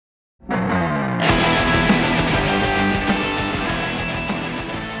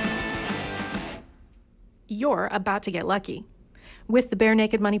You're about to get lucky with the Bare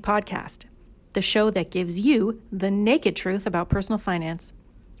Naked Money Podcast, the show that gives you the naked truth about personal finance,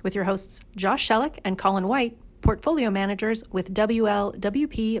 with your hosts Josh Shellick and Colin White, portfolio managers with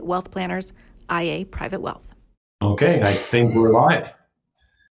WLWP Wealth Planners, IA Private Wealth. Okay, I think we're live.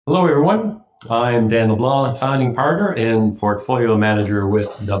 Hello, everyone. I'm Dan LeBlanc, founding partner and portfolio manager with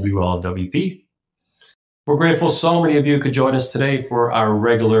WLWP. We're grateful so many of you could join us today for our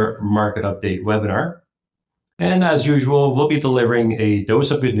regular market update webinar. And as usual, we'll be delivering a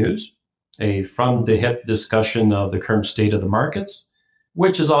dose of good news, a from the hip discussion of the current state of the markets,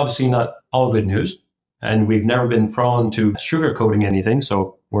 which is obviously not all good news. And we've never been prone to sugarcoating anything,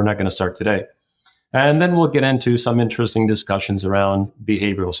 so we're not going to start today. And then we'll get into some interesting discussions around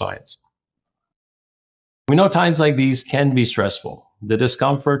behavioral science. We know times like these can be stressful. The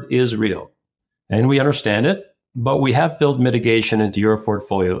discomfort is real, and we understand it, but we have built mitigation into your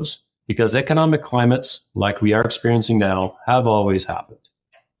portfolios because economic climates like we are experiencing now have always happened.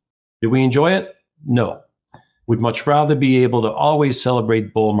 Do we enjoy it? No. We'd much rather be able to always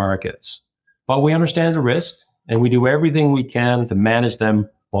celebrate bull markets, but we understand the risk and we do everything we can to manage them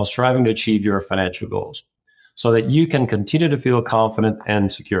while striving to achieve your financial goals so that you can continue to feel confident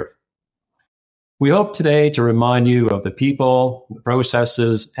and secure. We hope today to remind you of the people, the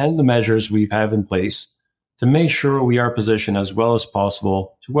processes, and the measures we have in place to make sure we are positioned as well as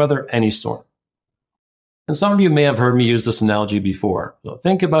possible to weather any storm. And some of you may have heard me use this analogy before. So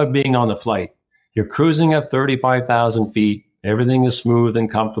think about being on the flight. You're cruising at 35,000 feet. Everything is smooth and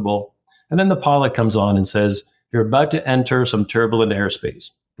comfortable. And then the pilot comes on and says, you're about to enter some turbulent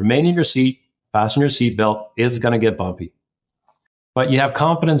airspace. Remain in your seat, fasten your seatbelt. It's going to get bumpy. But you have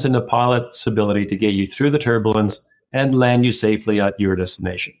confidence in the pilot's ability to get you through the turbulence and land you safely at your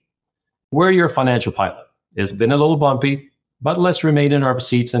destination. We're your financial pilot. It's been a little bumpy, but let's remain in our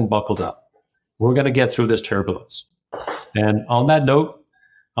seats and buckled up. We're going to get through this turbulence. And on that note,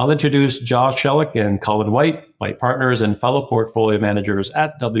 I'll introduce Josh Shellick and Colin White, my partners and fellow portfolio managers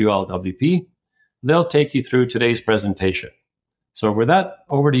at WLWP. They'll take you through today's presentation. So with that,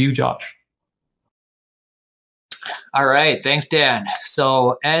 over to you, Josh. All right. Thanks, Dan.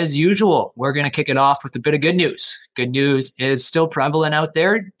 So as usual, we're going to kick it off with a bit of good news. Good news is still prevalent out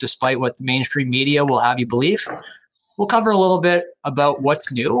there, despite what the mainstream media will have you believe. We'll cover a little bit about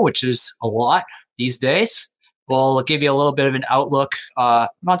what's new, which is a lot these days. We'll give you a little bit of an outlook,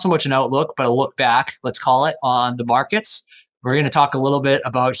 not so much an outlook, but a look back, let's call it, on the markets. We're going to talk a little bit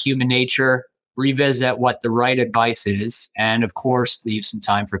about human nature, revisit what the right advice is, and of course, leave some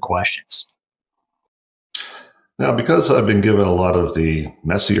time for questions. Now, because I've been given a lot of the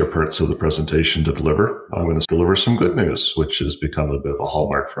messier parts of the presentation to deliver, I'm going to deliver some good news, which has become a bit of a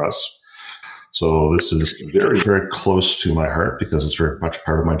hallmark for us. So this is very, very close to my heart because it's very much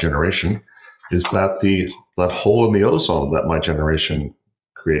part of my generation, is that that hole in the ozone that my generation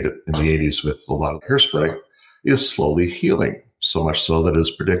created in the 80s with a lot of hairspray is slowly healing. So much so that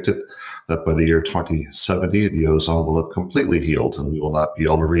it's predicted that by the year 2070, the ozone will have completely healed and we will not be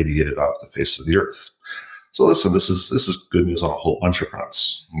over-radiated off the face of the earth. So listen, this is good news on a whole bunch of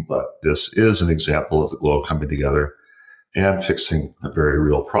fronts, but this is an example of the globe coming together and fixing a very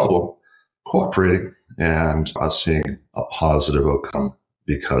real problem, cooperating, and us seeing a positive outcome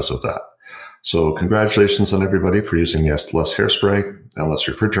because of that. So congratulations on everybody for using less hairspray and less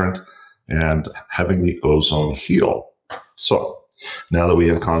refrigerant and having the ozone heal. So now that we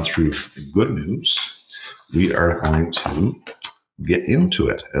have gone through good news, we are going to get into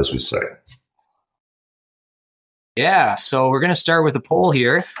it, as we say. Yeah, so we're going to start with a poll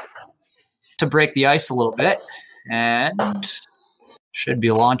here to break the ice a little bit, and should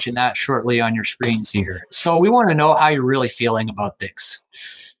be launching that shortly on your screens here. So we want to know how you're really feeling about things.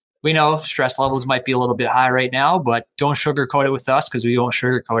 We know stress levels might be a little bit high right now, but don't sugarcoat it with us because we won't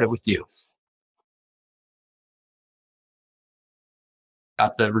sugarcoat it with you.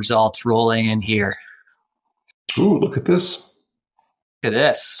 Got the results rolling in here. Ooh, look at this. Look at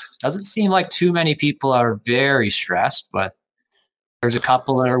this. Doesn't seem like too many people are very stressed, but there's a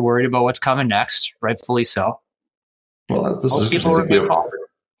couple that are worried about what's coming next, rightfully so. Well, Most people are being confident.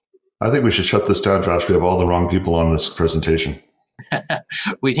 I think we should shut this down, Josh. We have all the wrong people on this presentation.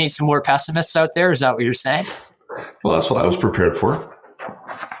 We need some more pessimists out there. Is that what you're saying? Well, that's what I was prepared for.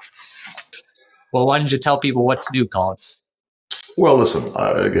 Well, why don't you tell people what's new, Colin? Well, listen,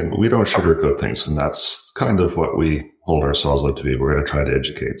 again, we don't sugarcoat things, and that's kind of what we hold ourselves out to be. We're going to try to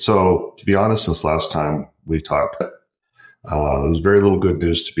educate. So, to be honest, since last time we talked, there's very little good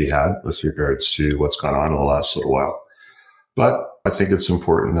news to be had with regards to what's gone on in the last little while. But I think it's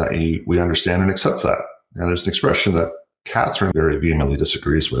important that we understand and accept that. And there's an expression that Catherine very vehemently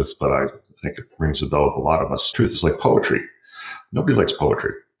disagrees with, but I think it rings a bell with a lot of us. Truth is like poetry. Nobody likes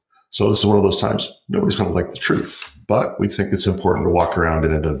poetry. So this is one of those times nobody's going to like the truth, but we think it's important to walk around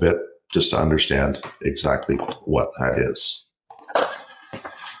in it a bit just to understand exactly what that is.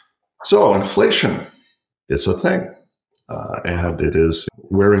 So inflation is a thing, and it is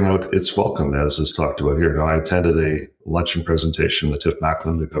wearing out its welcome, as is talked about here. Now, I attended a luncheon presentation that Tiff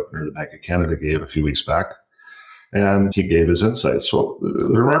Macklem, the governor of the Bank of Canada, gave a few weeks back, and he gave his insights. So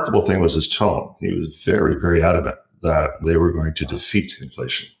the remarkable thing was his tone. He was very, very adamant that they were going to defeat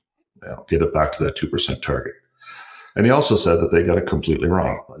inflation, get it back to that 2% target. And he also said that they got it completely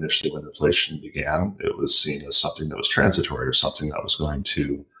wrong. Initially, when inflation began, it was seen as something that was transitory or something that was going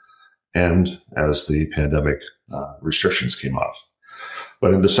to end as the pandemic restrictions came off.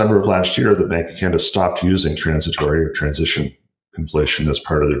 But in December of last year, the Bank of Canada stopped using transitory or transition inflation as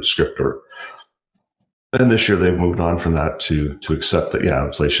part of their descriptor. And this year, they've moved on from that to accept that,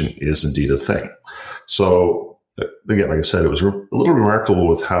 inflation is indeed a thing. So again, like I said, it was a little remarkable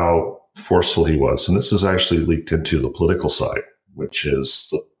with how forceful he was. And this is actually leaked into the political side, which is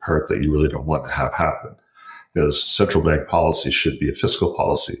the part that you really don't want to have happen, because central bank policy should be a fiscal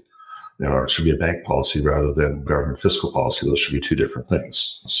policy, or it should be a bank policy rather than government fiscal policy. Those should be two different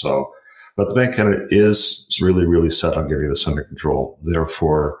things. So, but the Bank of Canada is really, really set on getting this under control.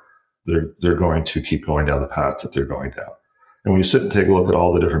 Therefore, they're going to keep going down the path that they're going down. And when you sit and take a look at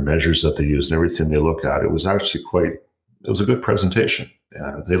all the different measures that they use and everything they look at, it was actually it was a good presentation.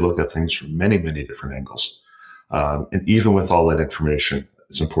 They look at things from many, many different angles. And even with all that information,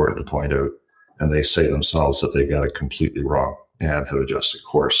 it's important to point out, and they say themselves that they got it completely wrong and have adjusted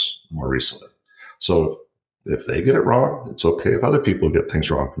course more recently. So if they get it wrong, it's okay if other people get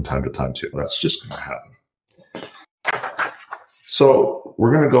things wrong from time to time too. That's just going to happen. So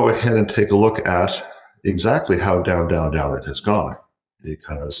we're going to go ahead and take a look at exactly how down it has gone,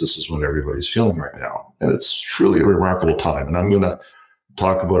 because this is what everybody's feeling right now. And it's truly a remarkable time. And I'm going to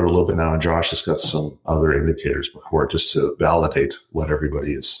talk about it a little bit now. And Josh has got some other indicators before just to validate what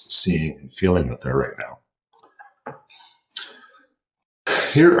everybody is seeing and feeling out there right now.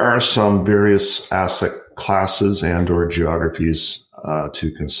 Here are some various asset classes and or geographies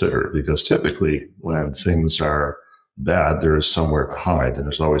to consider, because typically when things are bad, there is somewhere to hide, and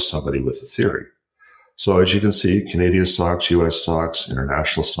there's always somebody with a theory. So as you can see, Canadian stocks, U.S. stocks,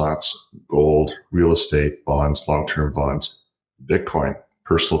 international stocks, gold, real estate, bonds, long-term bonds, Bitcoin,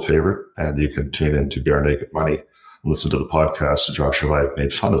 personal favorite, and you can tune into Bare Naked Money and listen to the podcast. Josh and I have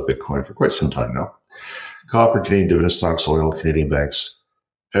made fun of Bitcoin for quite some time now. Copper, Canadian dividend stocks, oil, Canadian banks,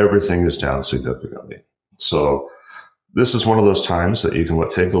 everything is down significantly. So this is one of those times that you can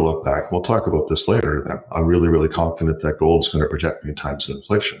take a look back. We'll talk about this later. I'm really, really confident that gold is going to protect me in times of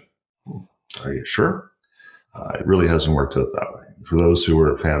inflation. Are you sure? It really hasn't worked out that way. For those who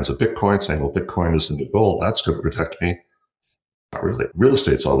are fans of Bitcoin, saying, well, Bitcoin is the new gold, that's going to protect me. Not really. Real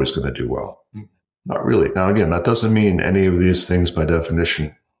estate's always going to do well. Not really. Now, again, that doesn't mean any of these things by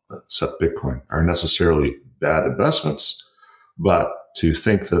definition, except Bitcoin, are necessarily bad investments. But to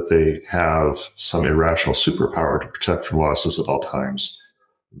think that they have some irrational superpower to protect from losses at all times,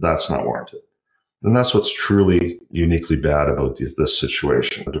 that's not warranted. And that's what's truly uniquely bad about this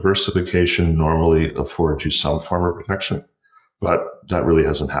situation. Diversification normally affords you some form of protection, but that really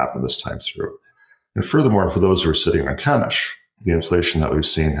hasn't happened this time through. And furthermore, for those who are sitting on cash, the inflation that we've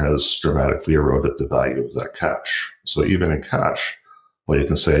seen has dramatically eroded the value of that cash. So even in cash, while you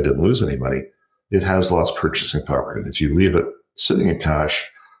can say I didn't lose any money, it has lost purchasing power. And if you leave it sitting in cash,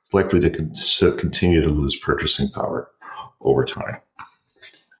 it's likely to continue to lose purchasing power over time.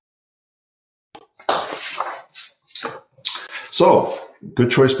 So, good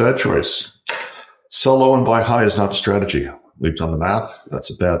choice, bad choice. Sell low and buy high is not a strategy. We've done the math.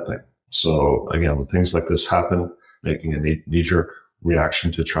 That's a bad thing. So, again, when things like this happen, making a knee-jerk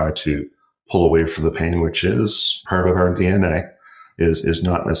reaction to try to pull away from the pain, which is part of our DNA, is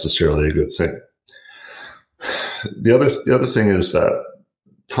not necessarily a good thing. The other thing is that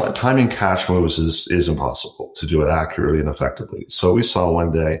timing cash moves is impossible to do it accurately and effectively. So we saw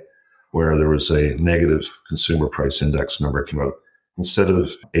one day where there was a negative consumer price index number came out. Instead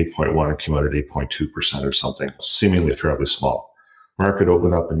of 8.1, it came out at 8.2% or something, seemingly fairly small. Market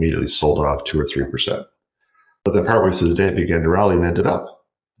opened up, immediately sold off 2 or 3%. But then partway through the day, it began to rally and ended up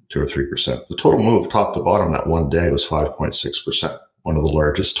 2 or 3%. The total move top to bottom that one day was 5.6%, one of the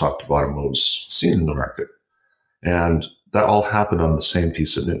largest top to bottom moves seen in the market. And that all happened on the same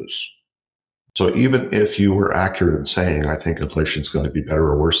piece of news. So even if you were accurate in saying, I think inflation is going to be better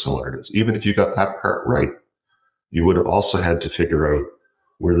or worse than what it is, even if you got that part right, you would have also had to figure out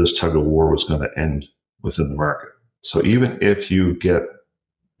where this tug of war was going to end within the market. So even if you get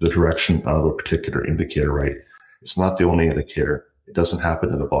the direction of a particular indicator right, it's not the only indicator. It doesn't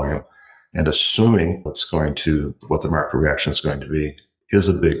happen in a volume. And assuming what the market reaction is going to be is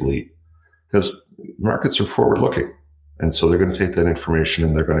a big leap, because markets are forward looking. And so they're going to take that information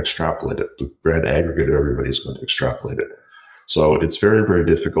and they're going to extrapolate it. The red aggregate, everybody's going to extrapolate it. So it's very, very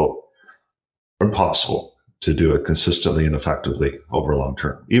difficult, impossible to do it consistently and effectively over a long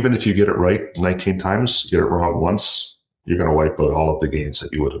term. Even if you get it right 19 times, get it wrong once, you're going to wipe out all of the gains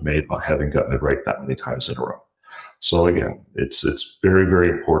that you would have made by having gotten it right that many times in a row. So again, it's very, very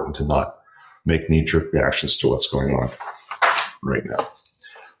important to not make knee-jerk reactions to what's going on right now.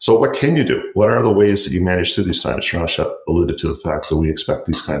 So what can you do? What are the ways that you manage through these times? Josh alluded to the fact that we expect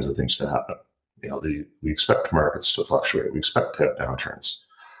these kinds of things to happen. We expect markets to fluctuate. We expect to have downturns.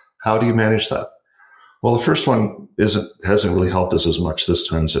 How do you manage that? Well, the first one hasn't really helped us as much this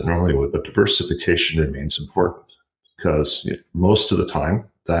time as it normally would, but diversification remains important, because most of the time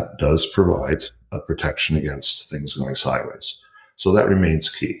that does provide a protection against things going sideways. So that remains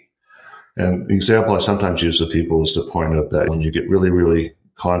key. And the example I sometimes use with people is to point out that when you get really, really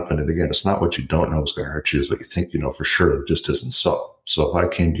confident, again, it's not what you don't know is going to hurt you, it's what you think you know for sure. It just isn't so. So if I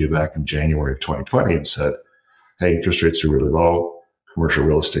came to you back in January of 2020 and said, hey, interest rates are really low, commercial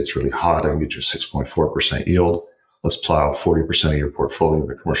real estate's really hot, I can get you a 6.4% yield, let's plow 40% of your portfolio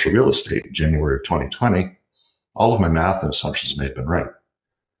into commercial real estate in January of 2020, all of my math and assumptions may have been right.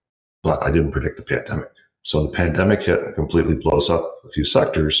 But I didn't predict the pandemic. So the pandemic hit and completely blows up a few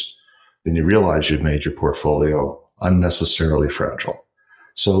sectors, then you realize you've made your portfolio unnecessarily fragile.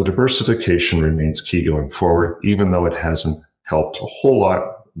 So diversification remains key going forward, even though it hasn't helped a whole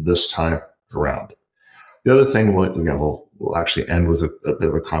lot this time around. The other thing, we'll actually end with a bit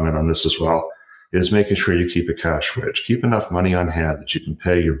of a comment on this as well, is making sure you keep a cash wedge. Keep enough money on hand that you can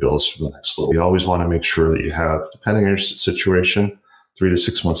pay your bills for the next little. You always want to make sure that you have, depending on your situation, 3 to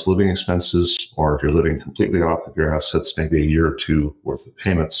 6 months living expenses, or if you're living completely off of your assets, maybe a year or two worth of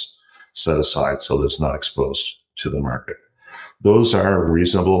payments set aside so that it's not exposed to the market. Those are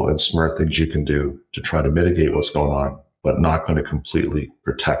reasonable and smart things you can do to try to mitigate what's going on, but not going to completely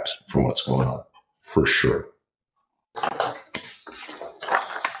protect from what's going on, for sure.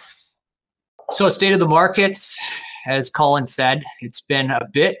 So state of the markets, as Colin said, it's been a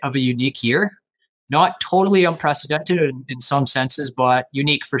bit of a unique year. Not totally unprecedented in some senses, but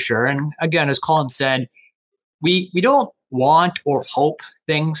unique for sure. And again, as Colin said, we don't want or hope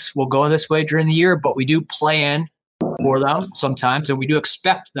things will go this way during the year, but we do plan for them sometimes, and we do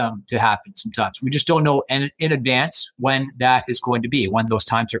expect them to happen sometimes. We just don't know in advance when that is going to be, when those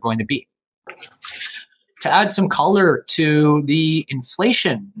times are going to be. To add some color to the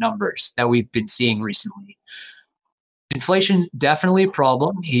inflation numbers that we've been seeing recently, inflation definitely a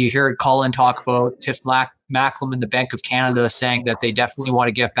problem. You heard Colin talk about Tiff Macklem and the Bank of Canada saying that they definitely want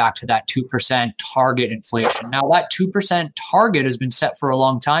to get back to that 2% target inflation. Now, that 2% target has been set for a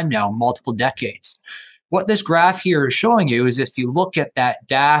long time now, multiple decades. What this graph here is showing you is if you look at that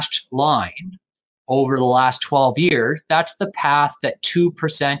dashed line over the last 12 years, that's the path that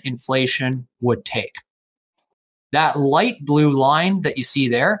 2% inflation would take. That light blue line that you see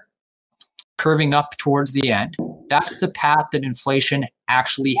there, curving up towards the end, that's the path that inflation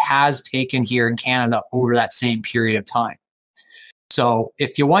actually has taken here in Canada over that same period of time. So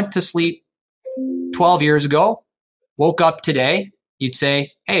if you went to sleep 12 years ago, woke up today, you'd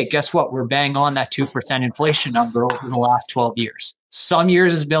say, hey, guess what? We're bang on that 2% inflation number over the last 12 years. Some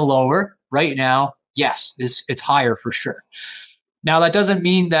years has been lower. Right now, yes, it's higher for sure. Now, that doesn't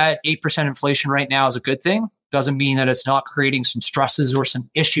mean that 8% inflation right now is a good thing. Doesn't mean that it's not creating some stresses or some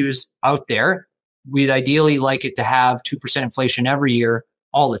issues out there. We'd ideally like it to have 2% inflation every year,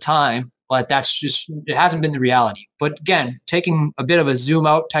 all the time, but it hasn't been the reality. But again, taking a bit of a zoom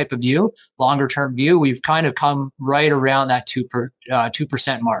out type of view, longer term view, we've kind of come right around that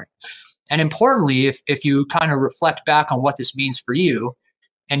 2% mark. And importantly, if you kind of reflect back on what this means for you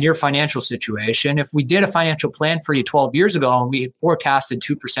and your financial situation, if we did a financial plan for you 12 years ago and we forecasted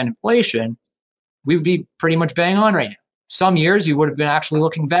 2% inflation, we would be pretty much bang on right now. Some years you would have been actually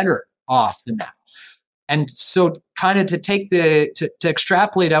looking better off than that. And so kind of to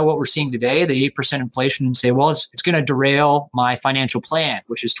extrapolate out what we're seeing today, the 8% inflation, and say, well, it's going to derail my financial plan,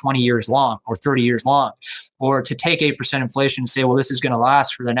 which is 20 years long or 30 years long. Or to take 8% inflation and say, well, this is going to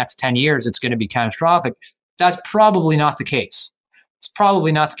last for the next 10 years, it's going to be catastrophic. That's probably not the case. It's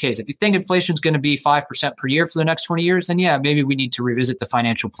probably not the case. If you think inflation is going to be 5% per year for the next 20 years, then yeah, maybe we need to revisit the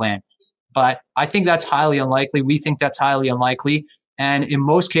financial plan. But I think that's highly unlikely. We think that's highly unlikely. And in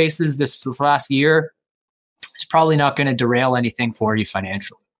most cases, this last year, it's probably not going to derail anything for you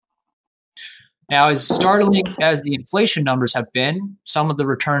financially. Now, as startling as the inflation numbers have been, some of the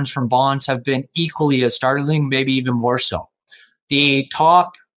returns from bonds have been equally as startling, maybe even more so. The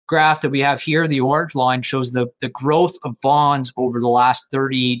top graph that we have here, the orange line, shows the growth of bonds over the last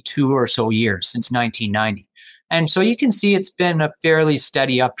 32 or so years since 1990. And so you can see it's been a fairly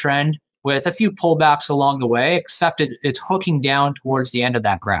steady uptrend with a few pullbacks along the way, except it's hooking down towards the end of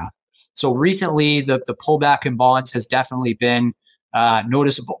that graph. So recently, the pullback in bonds has definitely been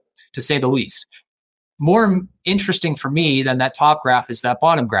noticeable, to say the least. More interesting for me than that top graph is that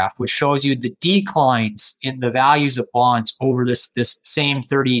bottom graph, which shows you the declines in the values of bonds over this same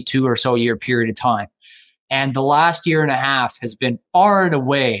 32 or so year period of time. And the last year and a half has been far and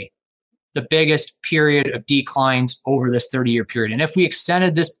away the biggest period of declines over this 30-year period. And if we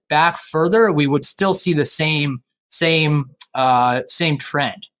extended this back further, we would still see the same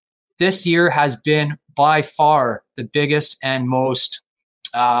trend. This year has been by far the biggest and most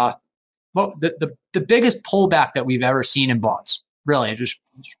the biggest pullback that we've ever seen in bonds, really, just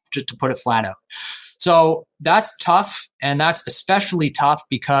to put it flat out. So that's tough, and that's especially tough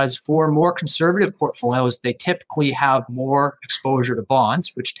because for more conservative portfolios, they typically have more exposure to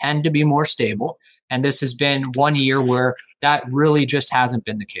bonds, which tend to be more stable. And this has been one year where that really just hasn't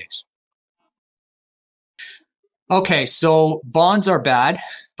been the case. Okay, so bonds are bad,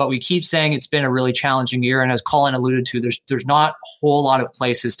 but we keep saying it's been a really challenging year. And as Colin alluded to, there's not a whole lot of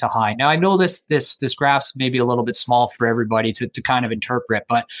places to hide. Now, I know this graph's maybe a little bit small for everybody to kind of interpret,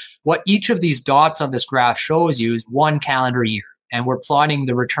 but what each of these dots on this graph shows you is one calendar year. And we're plotting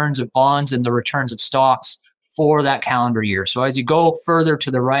the returns of bonds and the returns of stocks for that calendar year. So as you go further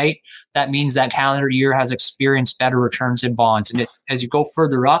to the right, that means that calendar year has experienced better returns in bonds. And as you go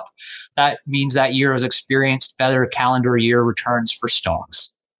further up, that means that year has experienced better calendar year returns for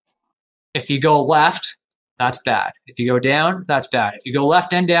stocks. If you go left, that's bad. If you go down, that's bad. If you go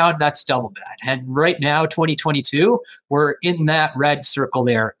left and down, that's double bad. And right now, 2022, we're in that red circle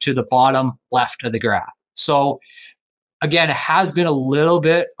there to the bottom left of the graph. So again, it has been a little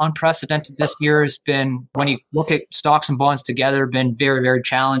bit unprecedented this year. It's been, when you look at stocks and bonds together, been very, very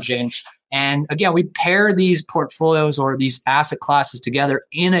challenging. And again, we pair these portfolios or these asset classes together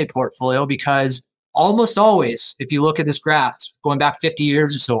in a portfolio because almost always, if you look at this graph, going back 50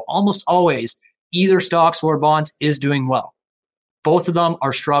 years or so, almost always, either stocks or bonds is doing well. Both of them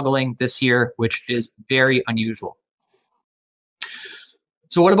are struggling this year, which is very unusual.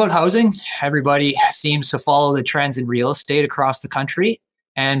 So what about housing? Everybody seems to follow the trends in real estate across the country.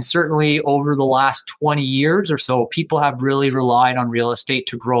 And certainly over the last 20 years or so, people have really relied on real estate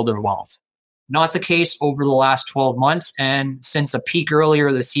to grow their wealth. Not the case over the last 12 months. And since a peak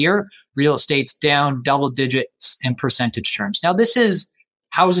earlier this year, real estate's down double digits in percentage terms. Now, this is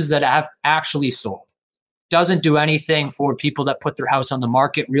houses that have actually sold. Doesn't do anything for people that put their house on the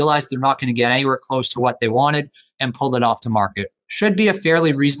market, realize they're not going to get anywhere close to what they wanted, and pulled it off the market. Should be a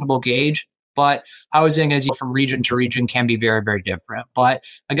fairly reasonable gauge, but housing, as you from region to region, can be very, very different. But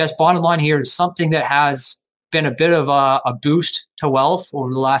I guess bottom line here is something that has been a bit of a boost to wealth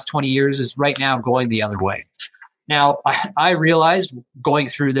over the last 20 years is right now going the other way. Now, I realized going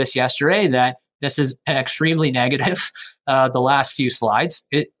through this yesterday that this is extremely negative, the last few slides.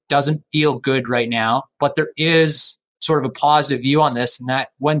 It doesn't feel good right now, but there is sort of a positive view on this, and that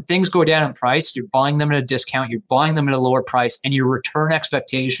when things go down in price, you're buying them at a discount, you're buying them at a lower price, and your return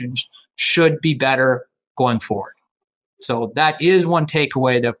expectations should be better going forward. So that is one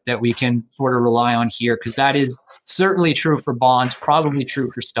takeaway that we can sort of rely on here, because that is certainly true for bonds, probably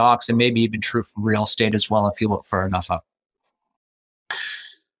true for stocks, and maybe even true for real estate as well if you look far enough up.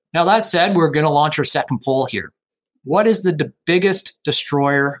 Now, that said, we're going to launch our second poll here. What is the biggest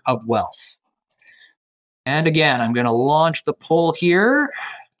destroyer of wealth? And again, I'm going to launch the poll here.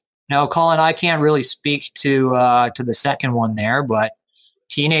 Now, Colin, I can't really speak to the second one there, but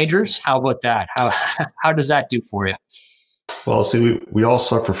teenagers, how about that? How does that do for you? Well, see, we all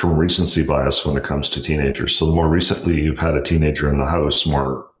suffer from recency bias when it comes to teenagers. So the more recently you've had a teenager in the house,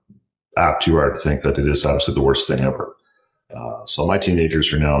 more apt you are to think that it is absolutely the worst thing ever. So my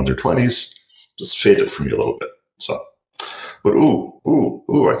teenagers are now in their 20s. Just faded for me a little bit. So, but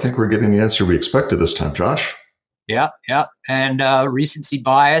I think we're getting the answer we expected this time, Josh. Yeah. And recency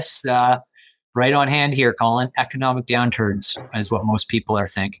bias, right on hand here, Colin. Economic downturns is what most people are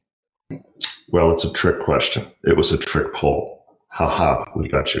thinking. Well, it's a trick question. It was a trick poll. We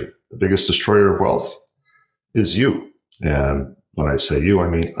got you. The biggest destroyer of wealth is you. And when I say you, I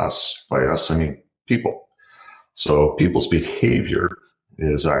mean us. By us, I mean people. So people's behavior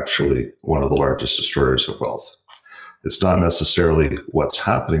is actually one of the largest destroyers of wealth. It's not necessarily what's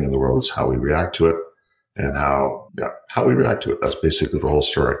happening in the world, it's how we react to it. and how we react to it. That's basically the whole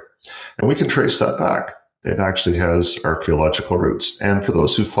story. And we can trace that back. It actually has archaeological roots. And for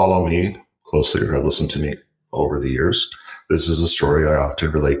those who follow me closely or have listened to me over the years, this is a story I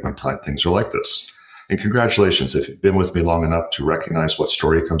often relate when things are like this. And congratulations, if you've been with me long enough to recognize what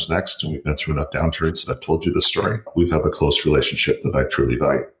story comes next, and we've been through enough downturns that I've told you this story, we've had a close relationship that I truly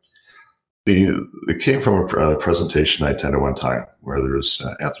value. It came from a presentation I attended one time where there was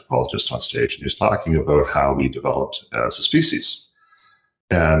an anthropologist on stage, and he was talking about how we developed as a species.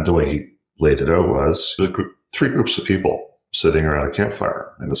 And the way he laid it out was three groups of people sitting around a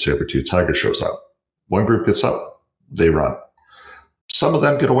campfire, and the saber-toothed tiger shows up. One group gets up, they run. Some of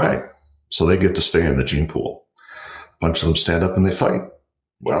them get away, so they get to stay in the gene pool. A bunch of them stand up and they fight.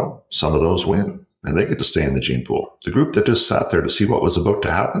 Well, some of those win, and they get to stay in the gene pool. The group that just sat there to see what was about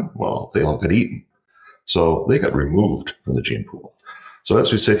to happen, well, they all got eaten. So they got removed from the gene pool. So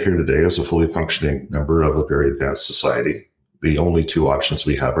as we sit here today as a fully functioning member of a very advanced society, the only two options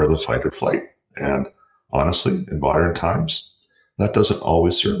we have are the fight or flight. And honestly, in modern times, that doesn't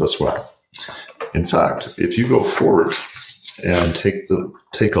always serve us well. In fact, if you go forward and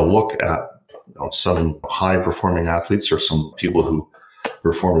take a look at some high-performing athletes or some people who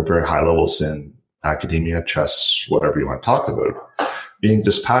perform at very high levels in academia, chess, whatever you want to talk about, being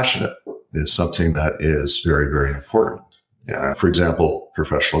dispassionate is something that is very, very important. For example,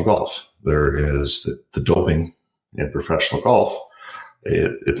 professional golf. There is the doping in professional golf.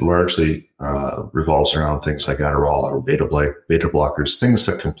 It largely revolves around things like Adderall or beta blockers, things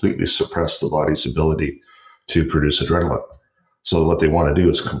that completely suppress the body's ability to produce adrenaline. So what they want to do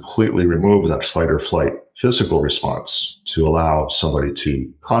is completely remove that fight or flight physical response to allow somebody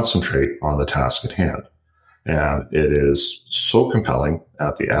to concentrate on the task at hand. And it is so compelling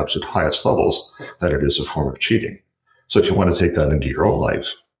at the absolute highest levels that it is a form of cheating. So if you want to take that into your own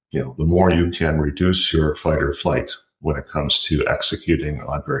life, the more you can reduce your fight or flight when it comes to executing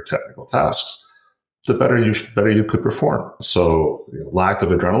on very technical tasks, the better you could perform. So lack of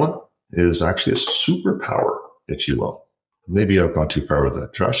adrenaline is actually a superpower, if you will. Maybe I've gone too far with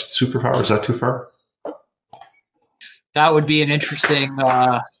that. Josh, superpower, is that too far? That would be an interesting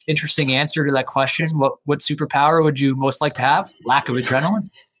answer to that question. What superpower would you most like to have? Lack of adrenaline?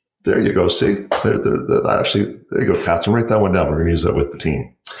 There you go. See, there you go, Catherine. Write that one down. We're going to use that with the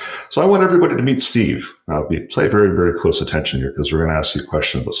team. So I want everybody to meet Steve. Play very, very close attention here because we're going to ask you a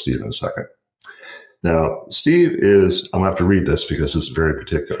question about Steve in a second. Now, Steve is, I'm going to have to read this because it's very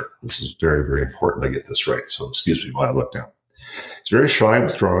particular. This is very, very important I get this right. So excuse me while I look down. He's very shy,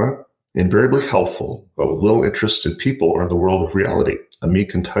 withdrawn, invariably helpful, but with little interest in people or in the world of reality. A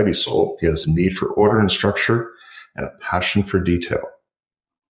meek and tidy soul. He has a need for order and structure and a passion for detail.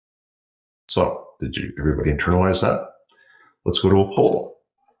 So did everybody internalize that? Let's go to a poll.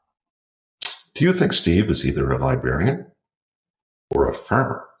 Do you think Steve is either a librarian or a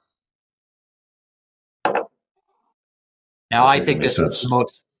farmer? Now, I think this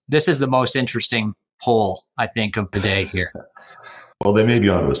is the most interesting poll, I think, of the day here. Well, they may be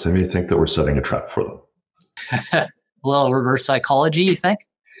onto us. They may think that we're setting a trap for them. A little reverse psychology, you think?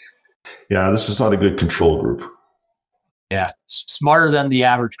 Yeah, this is not a good control group. Yeah, smarter than the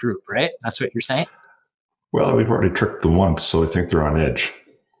average group, right? That's what you're saying? Well, we've already tricked them once, so I think they're on edge.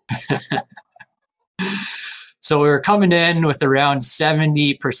 So we're coming in with around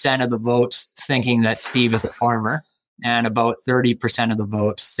 70% of the votes thinking that Steve is a farmer, and about 30% of the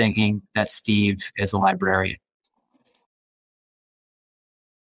votes thinking that Steve is a librarian.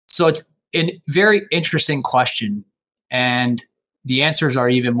 So it's a very interesting question, and the answers are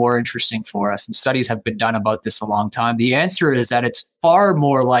even more interesting for us. And studies have been done about this a long time. The answer is that it's far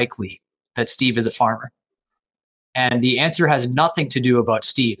more likely that Steve is a farmer. And the answer has nothing to do about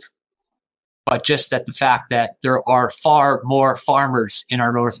Steve, but just that the fact that there are far more farmers in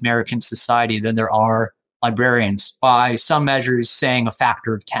our North American society than there are librarians, by some measures saying a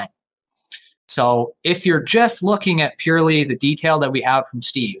factor of 10. So if you're just looking at purely the detail that we have from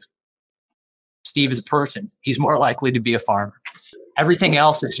Steve is a person. He's more likely to be a farmer. Everything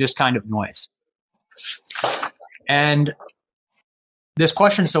else is just kind of noise. And this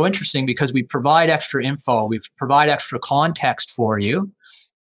question is so interesting because we provide extra info, we provide extra context for you,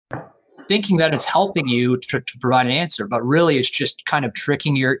 thinking that it's helping you to provide an answer, but really it's just kind of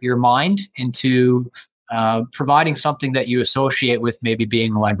tricking your mind into providing something that you associate with maybe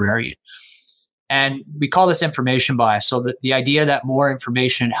being a librarian. And we call this information bias. So the idea that more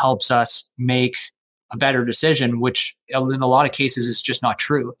information helps us make a better decision, which in a lot of cases is just not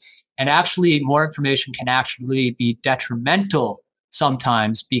true. And actually, more information can actually be detrimental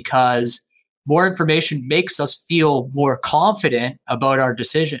sometimes because more information makes us feel more confident about our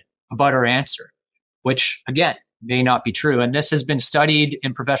decision, about our answer. which again, may not be true. And this has been studied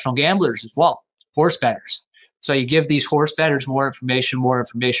in professional gamblers as well, horse bettors. So you give these horse bettors more information,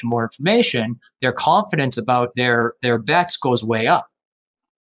 their confidence about their bets goes way up,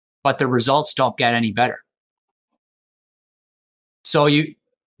 but the results don't get any better. So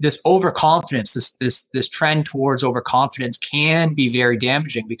this overconfidence, this trend towards overconfidence can be very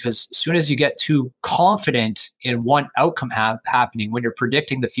damaging, because as soon as you get too confident in one outcome happening, when you're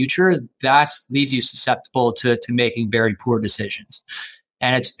predicting the future, that leaves you susceptible to making very poor decisions.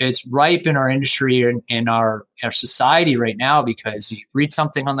 And it's ripe in our industry and in our society right now, because you read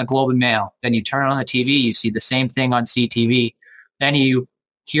something on the Globe and Mail, then you turn on the TV, you see the same thing on CTV, then you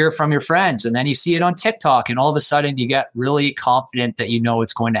hear from your friends, and then you see it on TikTok, and all of a sudden you get really confident that you know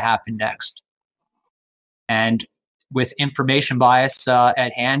what's going to happen next. And with information bias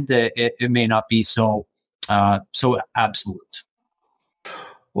at hand, it may not be so absolute.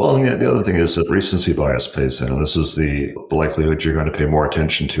 Well, and the other thing is that recency bias plays in, and this is the likelihood you're going to pay more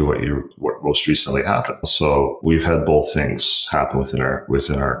attention to what most recently happened. So we've had both things happen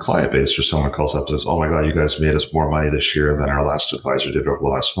within our client base, where someone calls up and says, "Oh my God, you guys made us more money this year than our last advisor did over the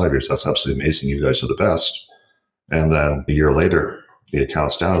last 5 years. That's absolutely amazing. You guys are the best." And then a year later, the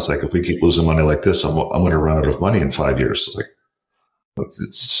account's down. It's like, if we keep losing money like this, I'm going to run out of money in 5 years. It's like,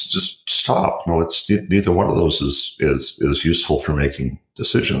 it's just stop. No, it's neither one of those is useful for making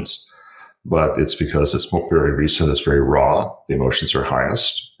decisions, but it's because it's very recent, it's very raw, the emotions are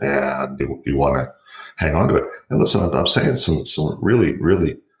highest, and you want to hang on to it. And listen, I'm saying some really,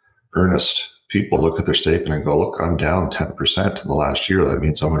 really earnest people look at their statement and go, "Look, I'm down 10% in the last year. That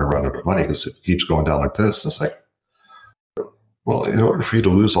means I'm going to run out of money because it keeps going down like this." And it's like, well, in order for you to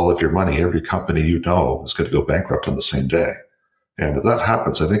lose all of your money, every company you know is going to go bankrupt on the same day. And if that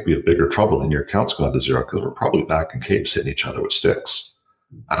happens, I think we have bigger trouble than your account's gone to zero, because we're probably back in caves hitting each other with sticks.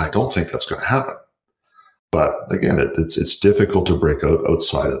 And I don't think that's going to happen. But again, it's difficult to break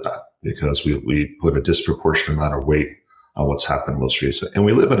outside of that, because we put a disproportionate amount of weight on what's happened most recently. And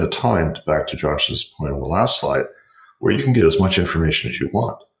we live in a time, back to Josh's point on the last slide, where you can get as much information as you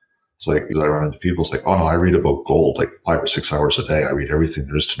want. It's like, I run into people, it's like, "Oh no, I read about gold like 5 or 6 hours a day. I read everything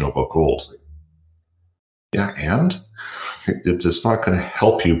there is to know about gold." Like, yeah, and it's not going to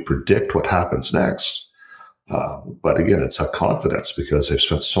help you predict what happens next. But again, it's a confidence, because they've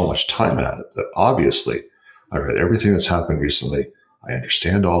spent so much time at it that obviously I read everything that's happened recently. I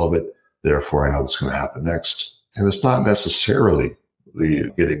understand all of it. Therefore, I know what's going to happen next. And it's not necessarily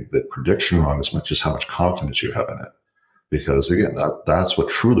getting the prediction wrong as much as how much confidence you have in it. Because again, that's what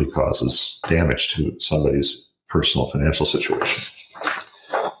truly causes damage to somebody's personal financial situation.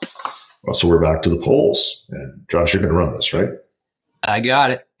 Well, so we're back to the polls. And Josh, you're going to run this, right? I got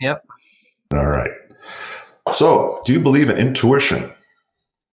it. Yep. All right. So, do you believe in intuition?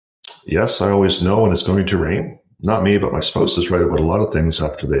 Yes, I always know when it's going to rain. Not me, but my spouse is right about a lot of things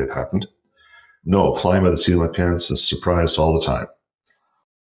after they have happened. No, flying by the seat of my pants is surprised all the time.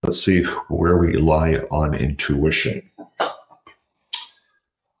 Let's see where we lie on intuition.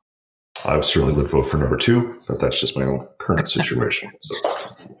 I certainly would vote for number 2, but that's just my own current situation.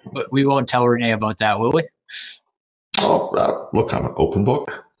 So. But we won't tell Renee about that, will we? Oh, look, I'm an open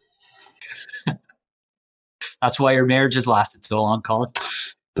book. That's why your marriage has lasted so long, Colin.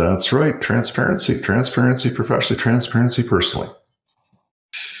 That's right. Transparency professionally, transparency personally.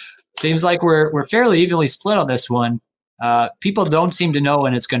 Seems like we're fairly evenly split on this one. People don't seem to know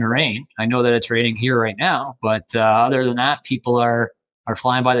when it's going to rain. I know that it's raining here right now, but other than that, people are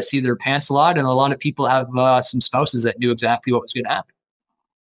flying by the seat of their pants a lot, and a lot of people have some spouses that knew exactly what was going to happen.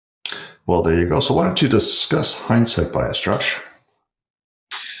 Well, there you go. So why don't you discuss hindsight bias, Josh?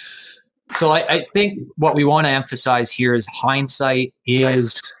 So I think what we want to emphasize here is hindsight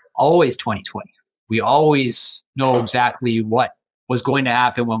is always 2020. We always know exactly what was going to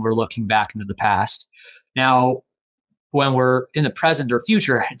happen when we're looking back into the past. Now, when we're in the present or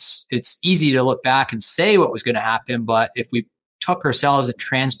future, it's easy to look back and say what was going to happen, but if we took ourselves and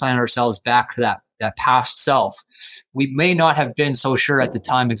transplanted ourselves back to that past self, we may not have been so sure at the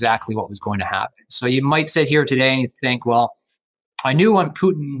time exactly what was going to happen. So you might sit here today and you think, well, I knew when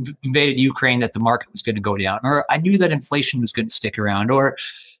Putin invaded Ukraine that the market was going to go down, or I knew that inflation was going to stick around, or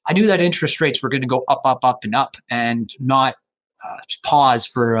I knew that interest rates were going to go up, up, up, and up, and not pause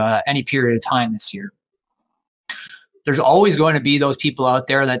for any period of time this year. There's always going to be those people out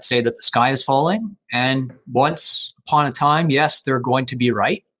there that say that the sky is falling, and once upon a time, yes, they're going to be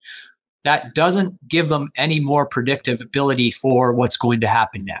right. That doesn't give them any more predictive ability for what's going to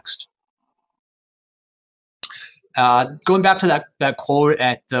happen next. Going back to that quote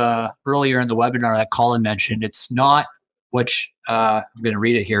at earlier in the webinar that Colin mentioned, it's not which I'm going to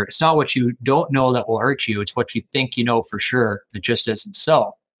read it here. It's not what you don't know that will hurt you. It's what you think you know for sure that just isn't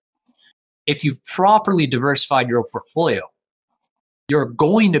so. If you've properly diversified your portfolio, you're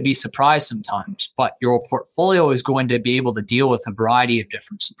going to be surprised sometimes, but your portfolio is going to be able to deal with a variety of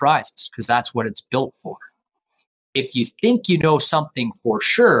different surprises because that's what it's built for. If you think you know something for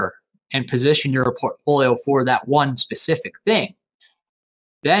sure and position your portfolio for that one specific thing,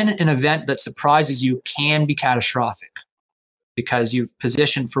 then an event that surprises you can be catastrophic because you've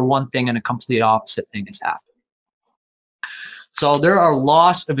positioned for one thing and a complete opposite thing has happened. So there are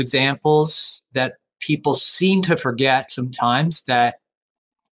lots of examples that people seem to forget sometimes that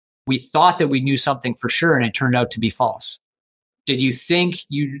we thought that we knew something for sure and it turned out to be false. Did you think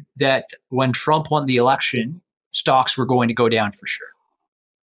that when Trump won the election, stocks were going to go down for sure?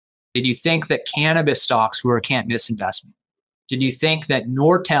 Did you think that cannabis stocks were a can't miss investment? Did you think that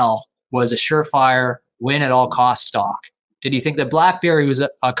Nortel was a surefire win at all cost stock? Did you think that BlackBerry was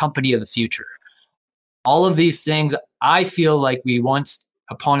a company of the future? All of these things, I feel like we once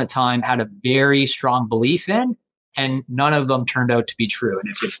upon a time had a very strong belief in, and none of them turned out to be true. And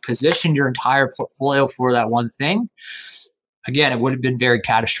if you've positioned your entire portfolio for that one thing, again, it would have been very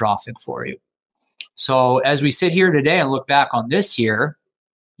catastrophic for you. So as we sit here today and look back on this year,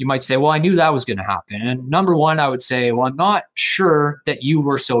 you might say, well, I knew that was going to happen. And number one, I would say, well, I'm not sure that you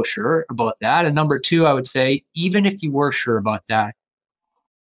were so sure about that. And number two, I would say, even if you were sure about that,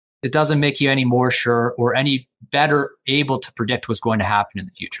 it doesn't make you any more sure or any better able to predict what's going to happen in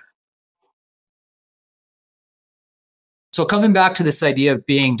the future. So coming back to this idea of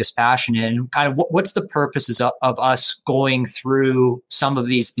being dispassionate and kind of what's the purposes of us going through some of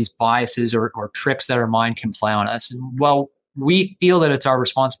these biases or tricks that our mind can play on us? And well, we feel that it's our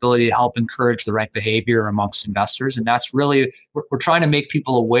responsibility to help encourage the right behavior amongst investors. And that's really, we're trying to make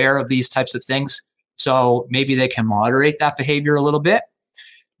people aware of these types of things so maybe they can moderate that behavior a little bit.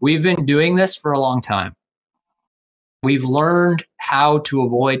 We've been doing this for a long time. We've learned how to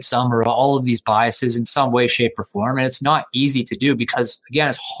avoid some or all of these biases in some way, shape, or form. And it's not easy to do because, again,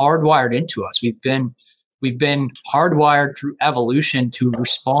 it's hardwired into us. We've been hardwired through evolution to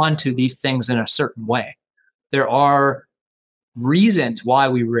respond to these things in a certain way. There are reasons why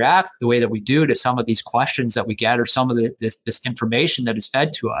we react the way that we do to some of these questions that we get or some of this information that is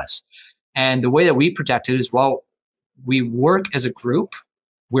fed to us. And the way that we protect it is, well, we work as a group.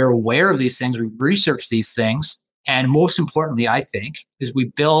 We're aware of these things. We research these things. And most importantly, I think, is we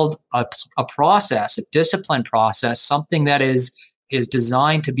build a process, a disciplined process, something that is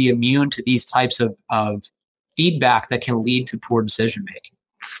designed to be immune to these types of feedback that can lead to poor decision making.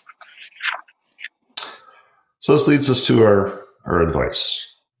 So this leads us to our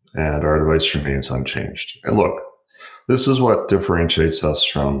advice, and our advice remains unchanged. And look, this is what differentiates us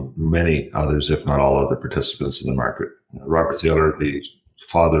from many others, if not all other participants in the market. Robert Thaler, the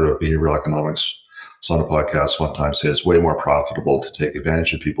father of behavioral economics, on a podcast one time says it's way more profitable to take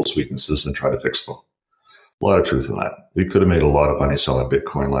advantage of people's weaknesses than try to fix them. A lot of truth in that. We could have made a lot of money selling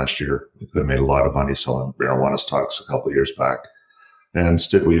Bitcoin last year. We could have made a lot of money selling marijuana stocks a couple of years back. And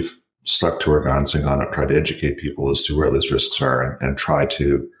instead, we've stuck to our guns and gone and tried to educate people as to where these risks are and try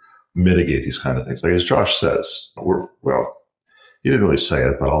to mitigate these kind of things. Like as Josh says, he didn't really say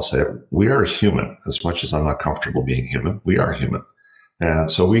it, but I'll say it. We are human. As much as I'm not comfortable being human, we are human.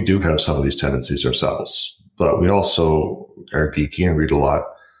 And so we do have some of these tendencies ourselves, but we also are geeky and read a lot,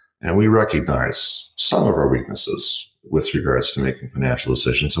 and we recognize some of our weaknesses with regards to making financial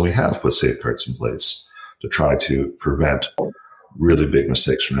decisions. And we have put safeguards in place to try to prevent really big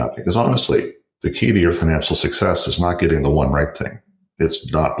mistakes from happening. Because honestly, the key to your financial success is not getting the one right thing.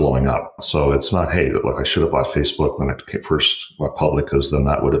 It's not blowing up. So it's not, hey, look, I should have bought Facebook when it first went public because then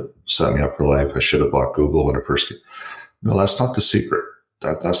that would have set me up for life. I should have bought Google when it first came. No, that's not the secret.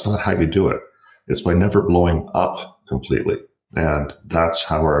 That's not how you do it. It's by never blowing up completely. And that's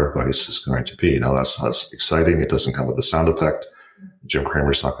how our advice is going to be. Now, that's not exciting. It doesn't come with a sound effect. Jim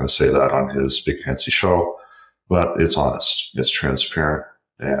Cramer's not going to say that on his big fancy show, but it's honest. It's transparent,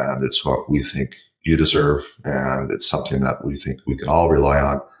 and it's what we think you deserve. And it's something that we think we can all rely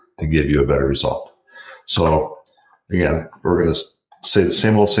on to give you a better result. So again, we're going to say the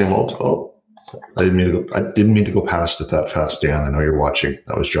same old. Oh, I didn't mean to go past it that fast, Dan. I know you're watching.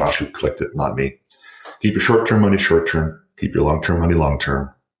 That was Josh who clicked it, not me. Keep your short-term money short-term. Keep your long-term money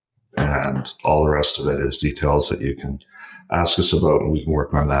long-term. And all the rest of it is details that you can ask us about, and we can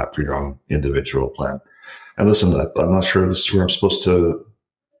work on that for your own individual plan. And listen, I'm not sure this is where I'm supposed to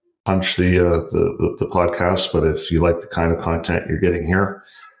punch the podcast, but if you like the kind of content you're getting here,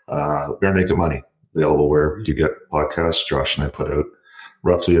 Bare Naked Money, available where you get podcasts. Josh and I put out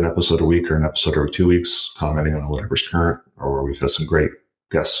roughly an episode a week or an episode every 2 weeks, commenting on whatever's current, or we've had some great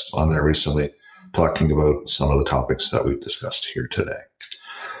guests on there recently talking about some of the topics that we've discussed here today.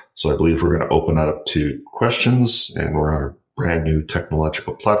 So I believe we're going to open that up to questions, and we're on a brand new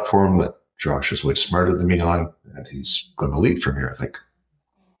technological platform that Josh is way smarter than me on, and he's going to lead from here, I think.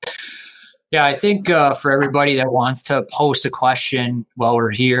 Yeah, I think for everybody that wants to post a question while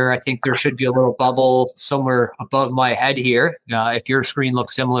we're here, I think there should be a little bubble somewhere above my head here. If your screen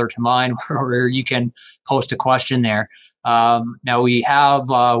looks similar to mine, where you can post a question there. Now we have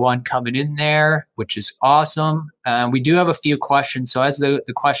one coming in there, which is awesome. We do have a few questions. So as the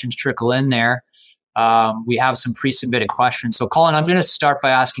questions trickle in there, we have some pre-submitted questions. So Colin, I'm going to start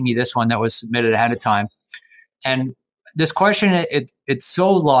by asking you this one that was submitted ahead of time. And this question, it's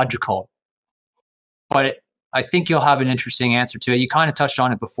so logical, but I think you'll have an interesting answer to it. You kind of touched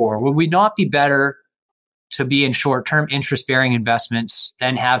on it before. Would we not be better to be in short-term interest-bearing investments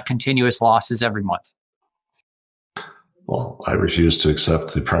than have continuous losses every month? Well, I refuse to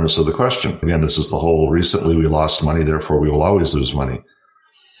accept the premise of the question. Again, this is the whole recently we lost money, therefore we will always lose money.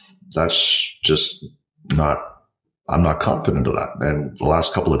 That's just not, I'm not confident of that. And the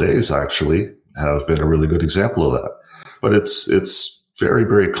last couple of days actually have been a really good example of that. But it's very,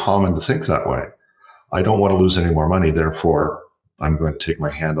 very common to think that way. I don't want to lose any more money, therefore I'm going to take my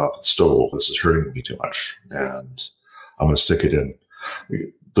hand off the stove. This is hurting me too much. And I'm going to stick it in.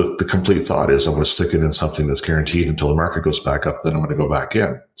 The complete thought is I'm going to stick it in something that's guaranteed until the market goes back up, then I'm going to go back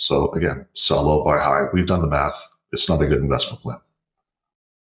in. So again, sell low, buy high. We've done the math. It's not a good investment plan.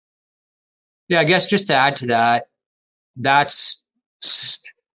 Yeah, I guess just to add to that,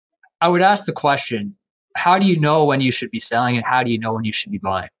 I would ask the question, how do you know when you should be selling and how do you know when you should be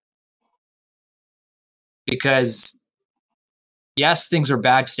buying? Because yes, things are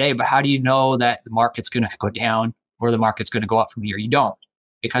bad today, but how do you know that the market's going to go down or the market's going to go up from here? You don't.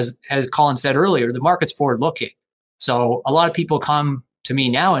 Because as Colin said earlier, the market's forward looking. So a lot of people come to me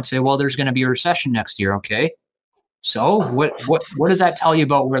now and say, well, there's going to be a recession next year. Okay. So what does that tell you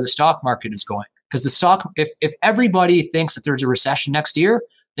about where the stock market is going? Because the stock, if everybody thinks that there's a recession next year,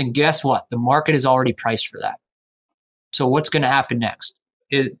 then guess what? The market is already priced for that. So what's going to happen next?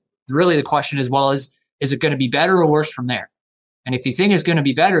 Really the question is, well, is it going to be better or worse from there? And if you think it's going to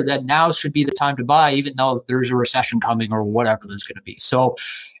be better, then now should be the time to buy, even though there's a recession coming or whatever there's going to be. So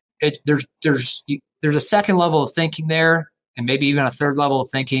there's a second level of thinking there, and maybe even a third level of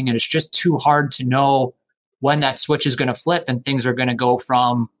thinking, and it's just too hard to know when that switch is going to flip and things are going to go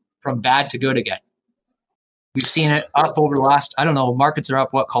from bad to good again. We've seen it up over the last, I don't know, markets are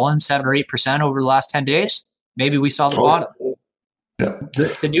up, what, Colin, 7 or 8% over the last 10 days? Maybe we saw the bottom. Yeah.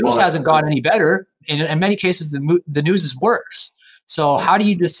 The news hasn't gotten any better. In many cases, the news is worse. So how do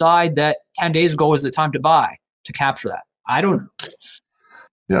you decide that 10 days ago was the time to buy to capture that? I don't know.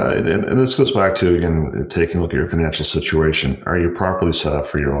 Yeah, and this goes back to, again, taking a look at your financial situation. Are you properly set up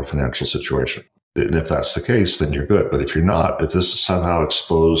for your own financial situation? And if that's the case, then you're good. But if you're not, if this has somehow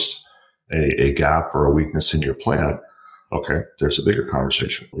exposed a gap or a weakness in your plan, okay, there's a bigger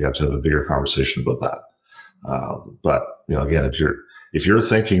conversation. We have to have a bigger conversation about that. But again, if you're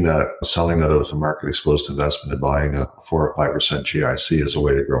thinking that selling out of a market exposed investment and buying a 4 or 5% GIC is a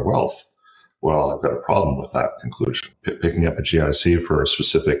way to grow wealth, well, I've got a problem with that conclusion. Picking up a GIC for a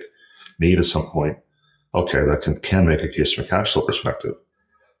specific need at some point, okay, that can make a case from a cash flow perspective.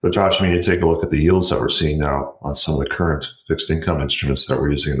 But Josh, you take a look at the yields that we're seeing now on some of the current fixed income instruments that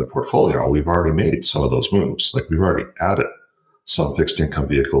we're using in the portfolio. We've already made some of those moves. Like we've already added some fixed income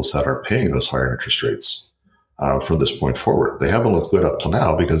vehicles that are paying those higher interest rates from this point forward. They haven't looked good up till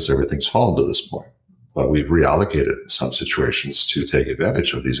now because everything's fallen to this point. But we've reallocated in some situations to take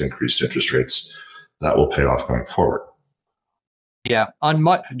advantage of these increased interest rates that will pay off going forward. Yeah,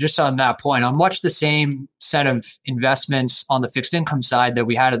 just on that point, on much the same set of investments on the fixed income side that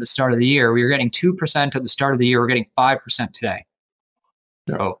we had at the start of the year, we were getting 2% at the start of the year. We're getting 5% today.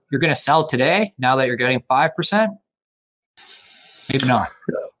 Yeah. So you're going to sell today now that you're getting 5%? Maybe not.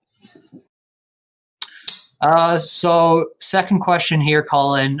 Yeah. So second question here,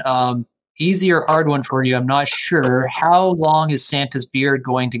 Colin. Easy or hard one for you, I'm not sure. How long is Santa's beard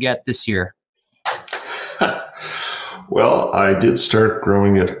going to get this year? Well, I did start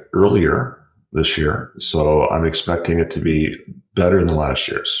growing it earlier this year, so I'm expecting it to be better than last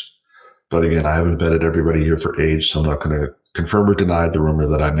year's. But again, I haven't vetted everybody here for age, so I'm not going to confirm or deny the rumor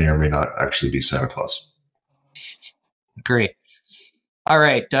that I may or may not actually be Santa Claus. Great. All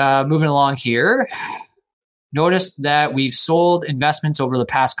right, moving along here. Notice that we've sold investments over the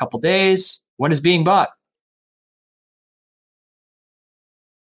past couple days. What is being bought?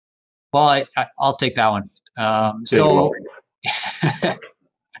 Well, I'll take that one.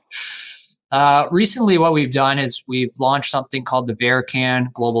 Recently, what we've done is we've launched something called the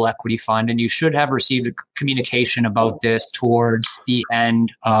Bearcan Global Equity Fund, and you should have received a communication about this towards the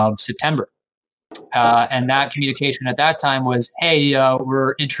end of September. And that communication at that time was, hey,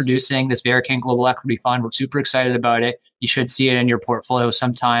 we're introducing this Bearcan Global Equity Fund. We're super excited about it. You should see it in your portfolio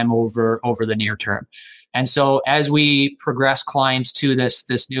sometime over the near term. And so as we progress clients to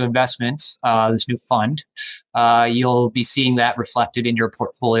this new investment, this new fund, you'll be seeing that reflected in your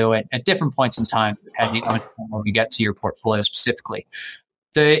portfolio at different points in time, depending on when we get to your portfolio specifically.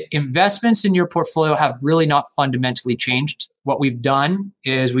 The investments in your portfolio have really not fundamentally changed. What we've done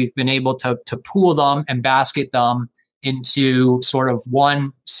is we've been able to pool them and basket them into sort of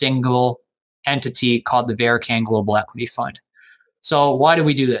one single entity called the Bearcan Global Equity Fund. So why do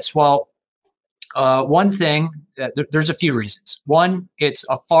we do this? Well, one thing, there's a few reasons. One, it's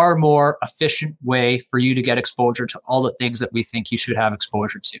a far more efficient way for you to get exposure to all the things that we think you should have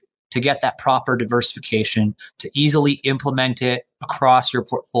exposure to get that proper diversification, to easily implement it across your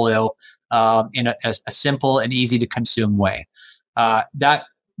portfolio in a simple and easy to consume way. That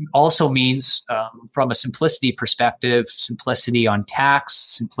also means, from a simplicity perspective, simplicity on tax,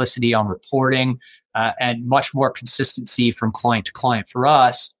 simplicity on reporting, and much more consistency from client to client for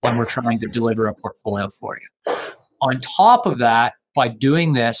us when we're trying to deliver a portfolio for you. On top of that, by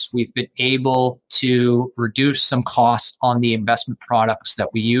doing this, we've been able to reduce some costs on the investment products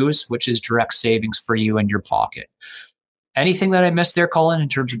that we use, which is direct savings for you in your pocket. Anything that I missed there, Colin, in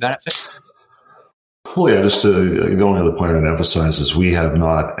terms of benefits? Well, yeah, just the only other point I'd emphasize is we have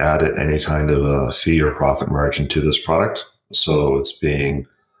not added any kind of a fee or profit margin to this product. So it's being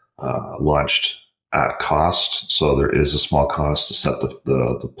launched at cost. So there is a small cost to set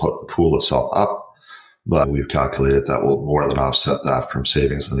the pool itself up. But we've calculated that will more than offset that from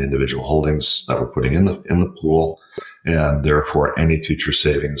savings in the individual holdings that we're putting in the pool. And therefore, any future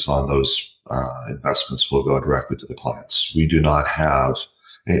savings on those investments will go directly to the clients. We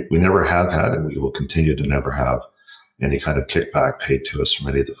never have had, and we will continue to never have any kind of kickback paid to us from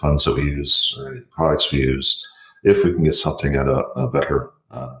any of the funds that we use or any of the products we use. If we can get something at a better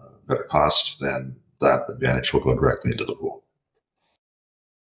cost, then that advantage will go directly into the pool.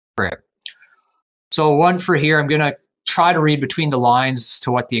 Great. So one for here, I'm going to try to read between the lines as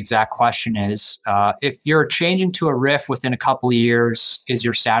to what the exact question is. If you're changing to a RIF within a couple of years, is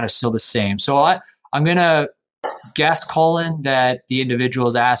your status still the same? So I'm going to guess, Colin, that the individual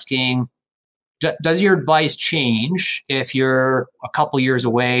is asking, does your advice change if you're a couple of years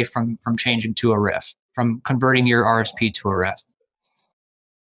away from changing to a RIF, from converting your RSP to a RIF?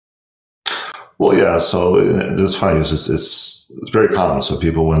 Well, yeah. So it's funny. It's very common. So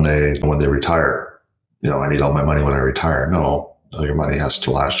people, when they retire, I need all my money when I retire. No, your money has to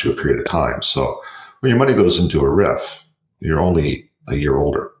last you a period of time. So when your money goes into a RIF, you're only a year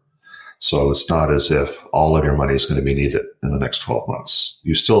older. So it's not as if all of your money is going to be needed in the next 12 months.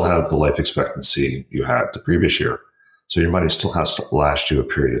 You still have the life expectancy you had the previous year. So your money still has to last you a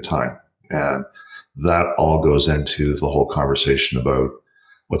period of time. And that all goes into the whole conversation about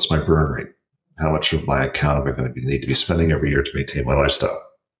what's my burn rate? How much of my account am I going to need to be spending every year to maintain my lifestyle?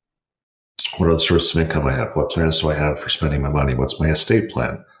 What are the sources of income I have? What plans do I have for spending my money? What's my estate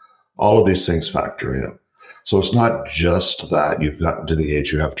plan? All of these things factor in. So it's not just that you've gotten to the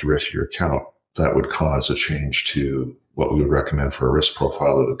age you have to RIF your account. That would cause a change to what we would recommend for a risk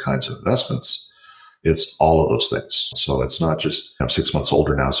profile of the kinds of investments. It's all of those things. So it's not just, I'm 6 months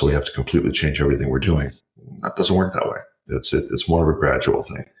older now, so we have to completely change everything we're doing. That doesn't work that way. It's more of a gradual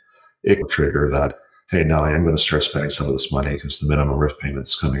thing. It will trigger that, hey, now I am going to start spending some of this money because the minimum RIF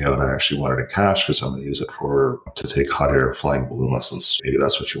payment's coming out and I actually want it in cash because I'm going to use it to take hot air flying balloon lessons. Maybe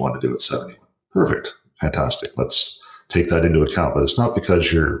that's what you want to do at 70. Perfect. Fantastic. Let's take that into account. But it's not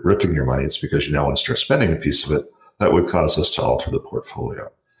because you're ripping your money. It's because you now want to start spending a piece of it. That would cause us to alter the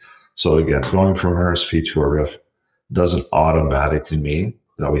portfolio. So again, going from an RSP to a RIF doesn't automatically mean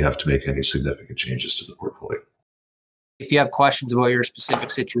that we have to make any significant changes to the portfolio. If you have questions about your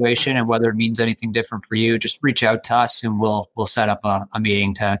specific situation and whether it means anything different for you, just reach out to us and we'll set up a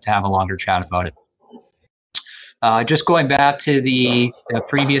meeting to have a longer chat about it. Just going back to the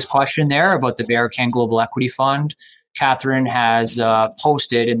previous question there about the Bearcan Global Equity Fund, Catherine has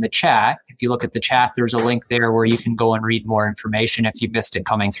posted in the chat. If you look at the chat, there's a link there where you can go and read more information if you missed it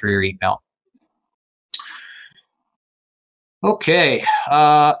coming through your email. Okay,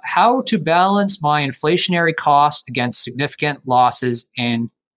 how to balance my inflationary cost against significant losses in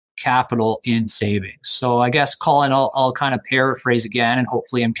capital in savings. So I guess, Colin, I'll kind of paraphrase again, and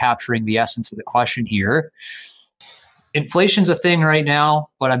hopefully I'm capturing the essence of the question here. Inflation's a thing right now,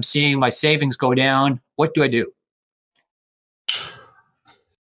 but I'm seeing my savings go down. What do I do?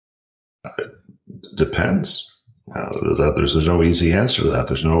 Depends. There's no easy answer to that.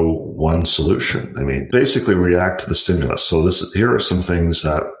 There's no one solution. I mean, basically react to the stimulus. So here are some things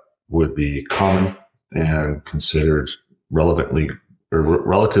that would be common and considered relatively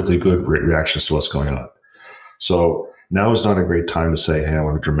good reactions to what's going on. So now is not a great time to say, hey, I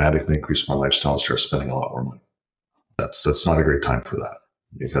want to dramatically increase my lifestyle and start spending a lot more money. That's not a great time for that,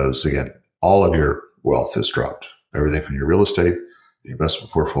 because again, all of your wealth has dropped. Everything from your real estate, the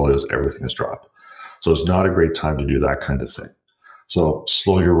investment portfolios, everything has dropped. So it's not a great time to do that kind of thing. So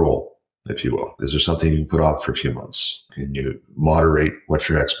slow your roll, if you will. Is there something you can put off for a few months? Can you moderate what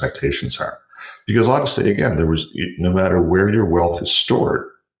your expectations are? Because honestly, again, no matter where your wealth is stored,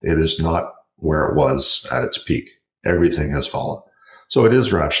 it is not where it was at its peak. Everything has fallen. So it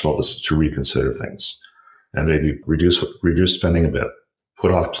is rational to reconsider things and maybe reduce spending a bit,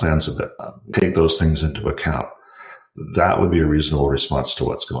 put off plans a bit, take those things into account. That would be a reasonable response to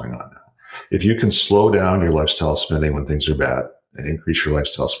what's going on now. If you can slow down your lifestyle spending when things are bad and increase your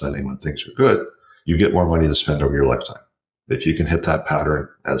lifestyle spending when things are good, you get more money to spend over your lifetime. If you can hit that pattern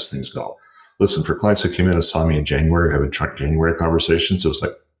as things go. Listen, for clients that came in and saw me in January, having January conversations, it was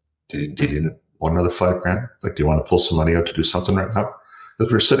like, do you want another $5,000? Like, do you want to pull some money out to do something right now?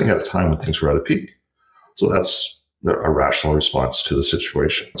 Because we're sitting at a time when things were at a peak. So that's a rational response to the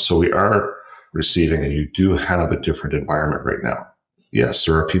situation. So we are receiving, and you do have a different environment right now. Yes,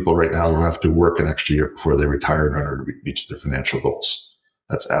 there are people right now who have to work an extra year before they retire in order to reach their financial goals.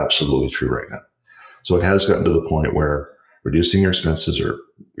 That's absolutely true right now. So it has gotten to the point where reducing your expenses or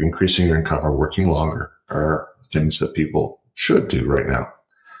increasing your income or working longer are things that people should do right now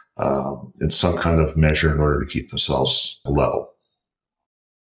in some kind of measure in order to keep themselves level.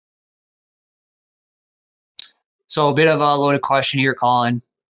 So a bit of a loaded question here, Colin,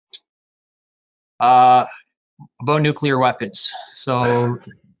 about nuclear weapons. So,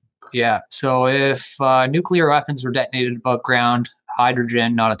 yeah. So if nuclear weapons were detonated above ground,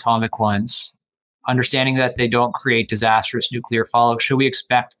 hydrogen, not atomic ones, understanding that they don't create disastrous nuclear fallout, should we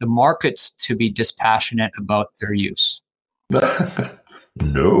expect the markets to be dispassionate about their use?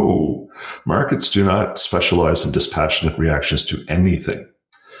 No. Markets do not specialize in dispassionate reactions to anything.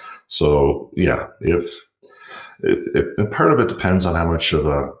 So, yeah, if part of it depends on how much of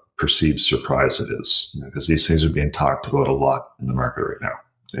a perceived surprise it is, because these things are being talked about a lot in the market right now.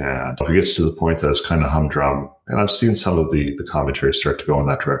 And if it gets to the point that it's kind of humdrum, and I've seen some of the commentary start to go in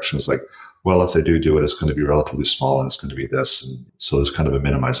that direction, it's like, well, if they do it, it's going to be relatively small and it's going to be this. And so there's kind of a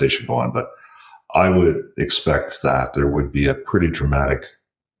minimization going on. But I would expect that there would be a pretty dramatic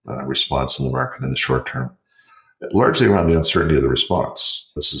response in the market in the short term, largely around the uncertainty of the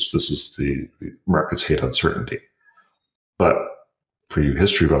response. This is the markets hate uncertainty. But for you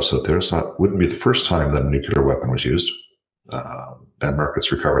history buffs out there, wouldn't be the first time that a nuclear weapon was used. And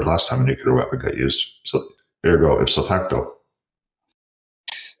markets recovered last time a nuclear weapon got used. So ergo, ipso facto.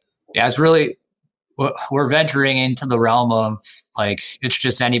 Yeah, it's really, we're venturing into the realm of like, it's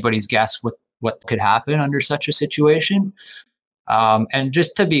just anybody's guess what could happen under such a situation. And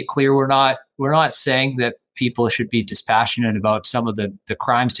just to be clear, we're not saying that people should be dispassionate about some of the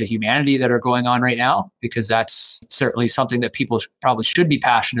crimes to humanity that are going on right now, because that's certainly something that people probably should be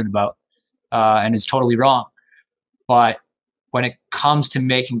passionate about, and is totally wrong. But when it comes to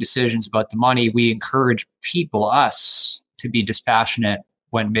making decisions about the money, we encourage us, to be dispassionate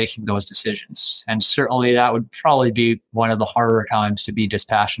when making those decisions. And certainly that would probably be one of the harder times to be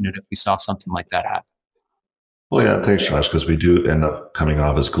dispassionate if we saw something like that happen. Well, yeah, thanks, Josh, because we do end up coming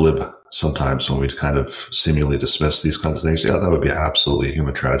off as glib sometimes when we kind of seemingly dismiss these kinds of things. Yeah, that would be absolutely a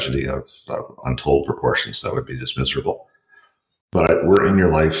human tragedy of untold proportions. That would be just miserable. But we're in your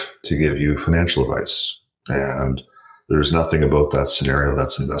life to give you financial advice. And there's nothing about that scenario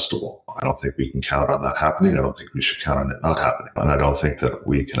that's investable. I don't think we can count on that happening. I don't think we should count on it not happening. And I don't think that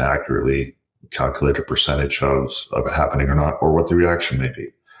we can accurately calculate a percentage of it happening or not, or what the reaction may be.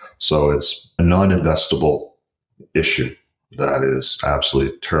 So it's a non-investable issue that is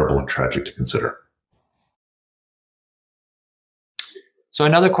absolutely terrible and tragic to consider. So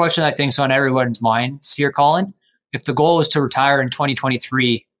another question I think is on everyone's minds here, Colin. If the goal is to retire in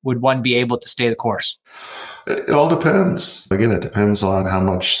 2023, would one be able to stay the course? It all depends. Again, it depends on how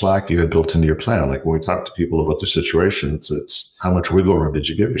much slack you had built into your plan. Like when we talk to people about their situations, it's how much wiggle room did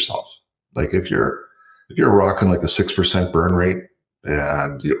you give yourself? Like if you're rocking like a 6% burn rate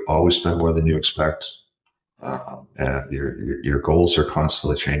and you always spend more than you expect, and your goals are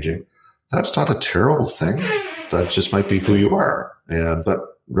constantly changing, that's not a terrible thing. That just might be who you are. But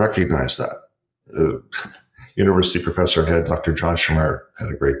recognize that. University professor head Dr. John Shamar had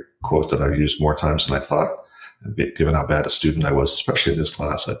a great quote that I've used more times than I thought. given how bad a student I was, especially in this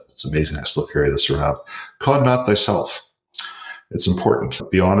class. It's amazing I still carry this around. Con not thyself. It's important to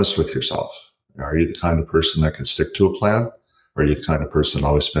be honest with yourself. Are you the kind of person that can stick to a plan? Or are you the kind of person that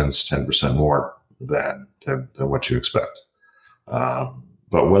always spends 10% more than what you expect?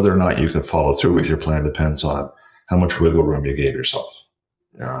 But whether or not you can follow through with your plan depends on how much wiggle room you gave yourself.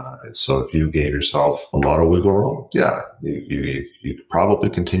 So if you gave yourself a lot of wiggle room, you could probably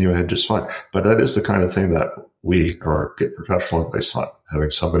continue ahead just fine. But that is the kind of thing that we get professional advice on,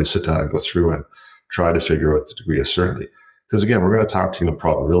 having somebody sit down and go through and try to figure out the degree of certainty. Because again, we're going to talk to you in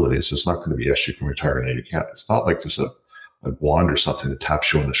probabilities. It's not going to be, yes, you can retire, no, you can't. It's not like there's a wand or something that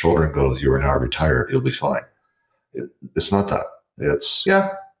taps you on the shoulder and goes, you are now retired. You'll be fine. It's not that. It's,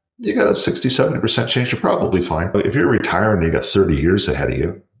 you got a 60, 70% chance you're probably fine. But if you're retiring and you got 30 years ahead of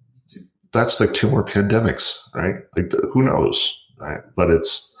you, that's like 2 more pandemics, right? Like who knows, right? But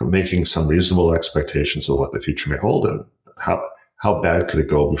it's making some reasonable expectations of what the future may hold and how bad could it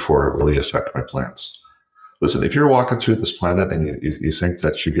go before it really affect my plans. Listen, if you're walking through this planet and you think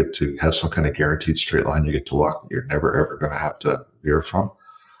that you get to have some kind of guaranteed straight line you get to walk that you're never, ever going to have to veer from,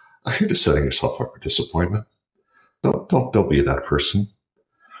 you're just setting yourself up for disappointment. Don't be that person.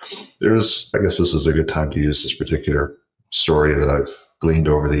 I guess this is a good time to use this particular story that I've gleaned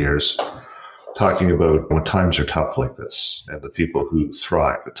over the years, talking about when times are tough like this and the people who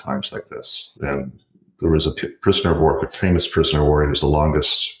thrive at times like this. And there was a prisoner of war, a famous prisoner of war. He was the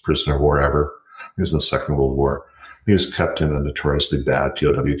longest prisoner of war ever. He was in the Second World War. He was kept in a notoriously bad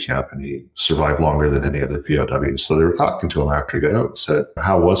POW camp, and he survived longer than any other POW. So they were talking to him after he got out and said,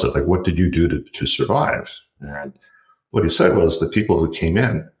 how was it? Like, what did you do to survive? And what he said was the people who came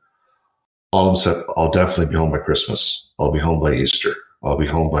in, all of them said, I'll definitely be home by Christmas. I'll be home by Easter. I'll be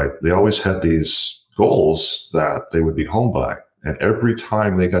home by... They always had these goals that they would be home by. And every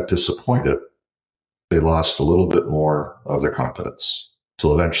time they got disappointed, they lost a little bit more of their confidence.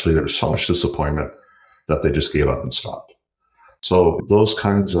 Till eventually there was so much disappointment that they just gave up and stopped. So those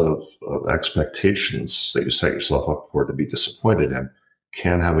kinds of expectations that you set yourself up for to be disappointed in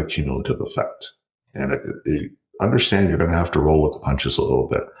can have a cumulative effect. And understand you're going to have to roll with the punches a little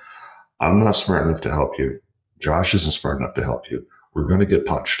bit. I'm not smart enough to help you. Josh isn't smart enough to help you. We're going to get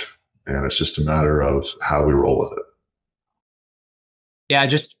punched. And it's just a matter of how we roll with it. Yeah,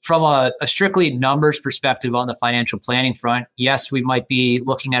 just from a strictly numbers perspective on the financial planning front, yes, we might be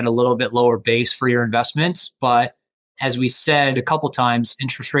looking at a little bit lower base for your investments, but as we said a couple times,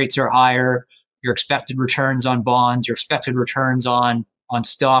 interest rates are higher. Your expected returns on bonds, your expected returns on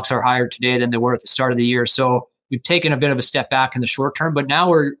stocks are higher today than they were at the start of the year. So we've taken a bit of a step back in the short term, but now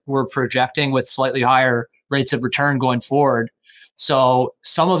we're projecting with slightly higher rates of return going forward. So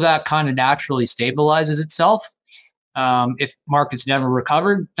some of that kind of naturally stabilizes itself. If markets never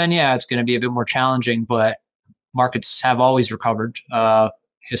recovered, then it's going to be a bit more challenging, but markets have always recovered,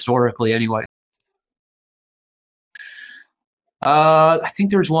 historically anyway. I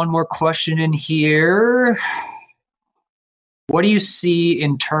think there's one more question in here. What do you see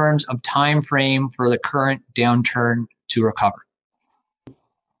in terms of time frame for the current downturn to recover?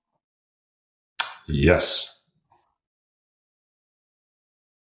 Yes.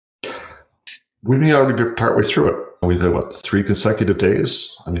 We may already be partway through it. We've had, 3 consecutive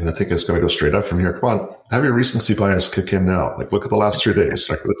days? I mean, I think it's going to go straight up from here. Come on, have your recency bias kick in now. Like, look at the last 3 days.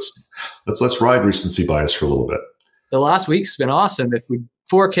 Like, let's ride recency bias for a little bit. The last week's been awesome. If we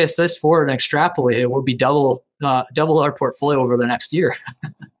forecast this forward and extrapolate, it will be double our portfolio over the next year.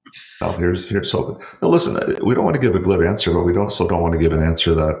 Well, here's hoping. Now, listen, we don't want to give a glib answer, but we also don't want to give an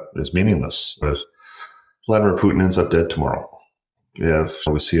answer that is meaningless. If Vladimir Putin ends up dead tomorrow, if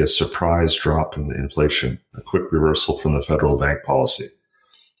we see a surprise drop in the inflation, a quick reversal from the federal bank policy,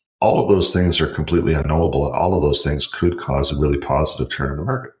 all of those things are completely unknowable, and all of those things could cause a really positive turn in the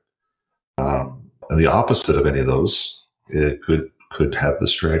market. And the opposite of any of those, it could have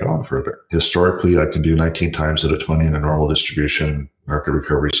this drag on further. Historically, I can do 19 times out of 20 in a normal distribution. Market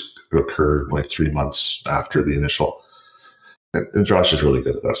recoveries occur like 3 months after the initial. And Josh is really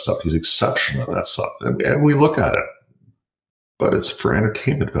good at that stuff. He's exceptional at that stuff. And we look at it. But it's for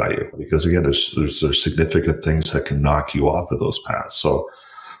entertainment value because, again, there's significant things that can knock you off of those paths. So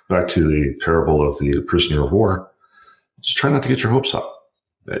back to the parable of the prisoner of war, just try not to get your hopes up.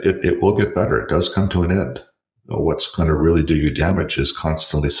 It will get better. It does come to an end. What's going to really do you damage is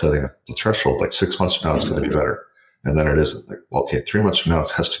constantly setting the threshold. Like 6 months from now, it's going to be better. And then it isn't. Like, okay, 3 months from now,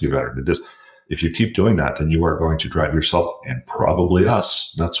 it has to be better. If you keep doing that, then you are going to drive yourself and probably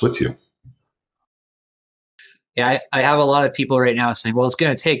us nuts with you. Yeah, I have a lot of people right now saying, well, it's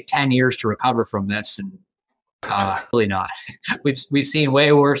going to take 10 years to recover from this. And really not. We've seen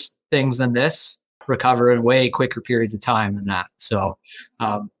way worse things than this. recover in way quicker periods of time than that. So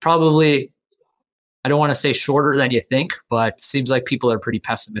probably, I don't want to say shorter than you think, but it seems like people are pretty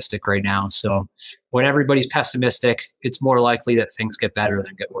pessimistic right now. So when everybody's pessimistic, it's more likely that things get better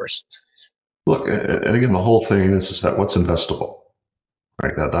than get worse. Look, and again, the whole thing is that what's investable,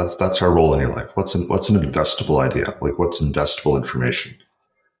 right? That's our role in your life. What's an investable idea? Like what's investable information?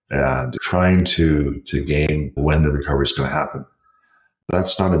 And trying to gain when the recovery is going to happen.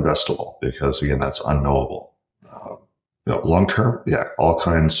 That's not investable because, again, that's unknowable. Long term, yeah, all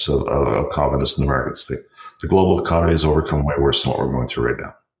kinds of confidence in the markets. The global economy has overcome way worse than what we're going through right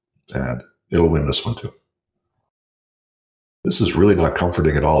now. And it'll win this one too. This is really not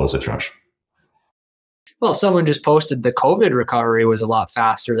comforting at all, is it, Josh? Well, someone just posted the COVID recovery was a lot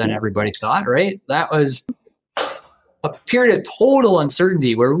faster than everybody thought, right? That was a period of total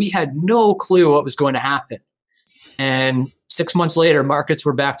uncertainty where we had no clue what was going to happen. And 6 months later, markets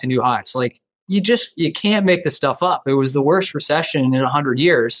were back to new highs. Like, you can't make this stuff up. It was the worst recession in 100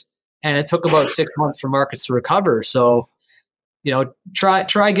 years, and it took about 6 months for markets to recover. So,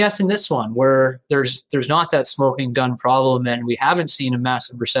 try guessing this one where there's not that smoking gun problem, and we haven't seen a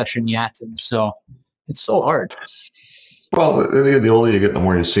massive recession yet. And so it's so hard. Well, the older you get, the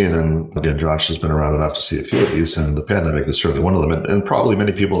more you see. And again, Josh has been around enough to see a few of these, and the pandemic is certainly one of them. And probably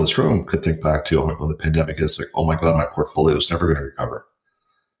many people in this room could think back to when the pandemic is like, oh my God, my portfolio is never going to recover.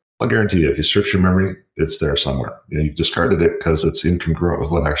 I'll guarantee you, if you search your memory, it's there somewhere. You've discarded it because it's incongruent with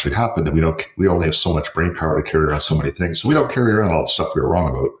what actually happened. And we only have so much brain power to carry around so many things. So we don't carry around all the stuff we were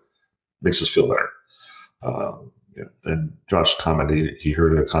wrong about. It makes us feel better. And Josh commented, he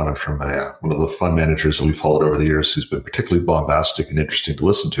heard a comment from one of the fund managers that we followed over the years who's been particularly bombastic and interesting to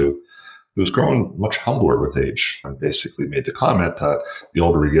listen to, who's grown much humbler with age, and basically made the comment that the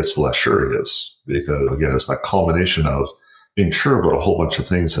older he gets, the less sure he is. Because, again, it's that culmination of being sure about a whole bunch of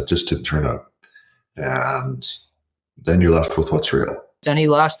things that just didn't turn out. And then you're left with what's real. Any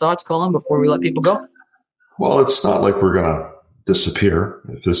last thoughts, Colin, before we let people go? Well, it's not like we're going to disappear.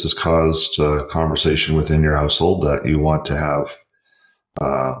 If this has caused a conversation within your household that you want to have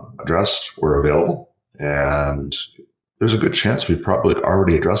addressed, we're available. And there's a good chance we've probably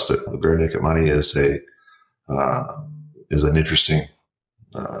already addressed it. The Bare Naked Money is an interesting,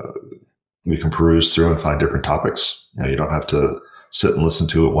 we can peruse through and find different topics. You don't have to sit and listen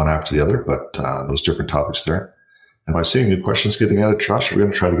to it one after the other, but those different topics there. Am I seeing new questions getting added, Josh? Are we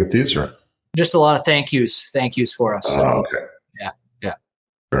going to try to get these? Or? Just a lot of thank yous for us. So, okay. Yeah.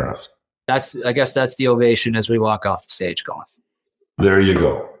 Fair enough. I guess that's the ovation as we walk off the stage, Colin. There you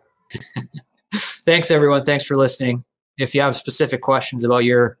go. Thanks, everyone. Thanks for listening. If you have specific questions about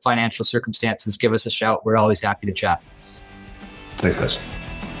your financial circumstances, give us a shout. We're always happy to chat. Thanks, guys.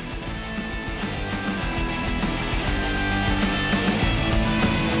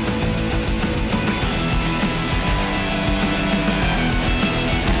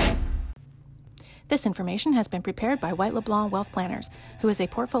 This information has been prepared by White LeBlanc Wealth Planners, who is a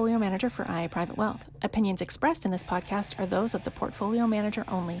portfolio manager for IA Private Wealth. Opinions expressed in this podcast are those of the portfolio manager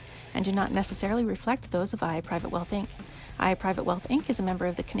only and do not necessarily reflect those of IA Private Wealth Inc. IA Private Wealth Inc. is a member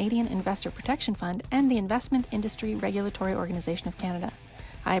of the Canadian Investor Protection Fund and the Investment Industry Regulatory Organization of Canada.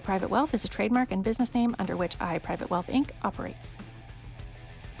 IA Private Wealth is a trademark and business name under which IA Private Wealth Inc. operates.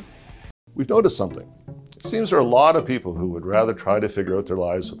 We've noticed something. It seems there are a lot of people who would rather try to figure out their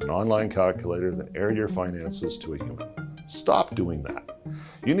lives with an online calculator than air your finances to a human. Stop doing that.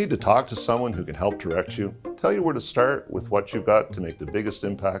 You need to talk to someone who can help direct you, tell you where to start with what you've got to make the biggest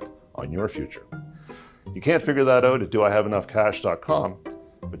impact on your future. You can't figure that out at doihaveenoughcash.com,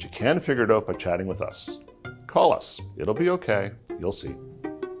 but you can figure it out by chatting with us. Call us. It'll be okay. You'll see.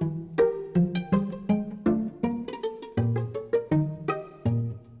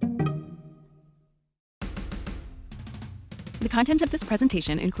 The content of this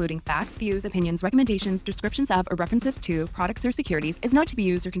presentation, including facts, views, opinions, recommendations, descriptions of, or references to products or securities, is not to be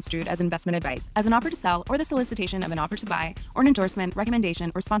used or construed as investment advice, as an offer to sell, or the solicitation of an offer to buy, or an endorsement,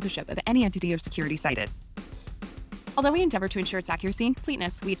 recommendation, or sponsorship of any entity or security cited. Although we endeavor to ensure its accuracy and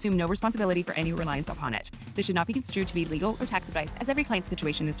completeness, we assume no responsibility for any reliance upon it. This should not be construed to be legal or tax advice, as every client's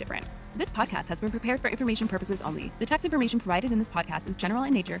situation is different. This podcast has been prepared for information purposes only. The tax information provided in this podcast is general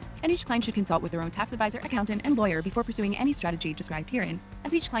in nature, and each client should consult with their own tax advisor, accountant, and lawyer before pursuing any strategy described herein,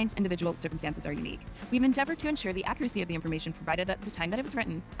 as each client's individual circumstances are unique. We've endeavored to ensure the accuracy of the information provided at the time that it was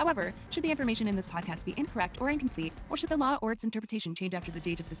written. However, should the information in this podcast be incorrect or incomplete, or should the law or its interpretation change after the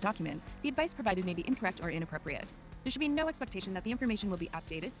date of this document, the advice provided may be incorrect or inappropriate. There should be no expectation that the information will be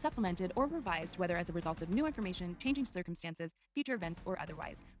updated, supplemented, or revised, whether as a result of new information, changing circumstances, future events, or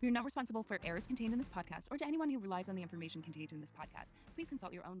otherwise. We are not responsible for errors contained in this podcast or to anyone who relies on the information contained in this podcast. Please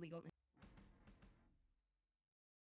consult your own legal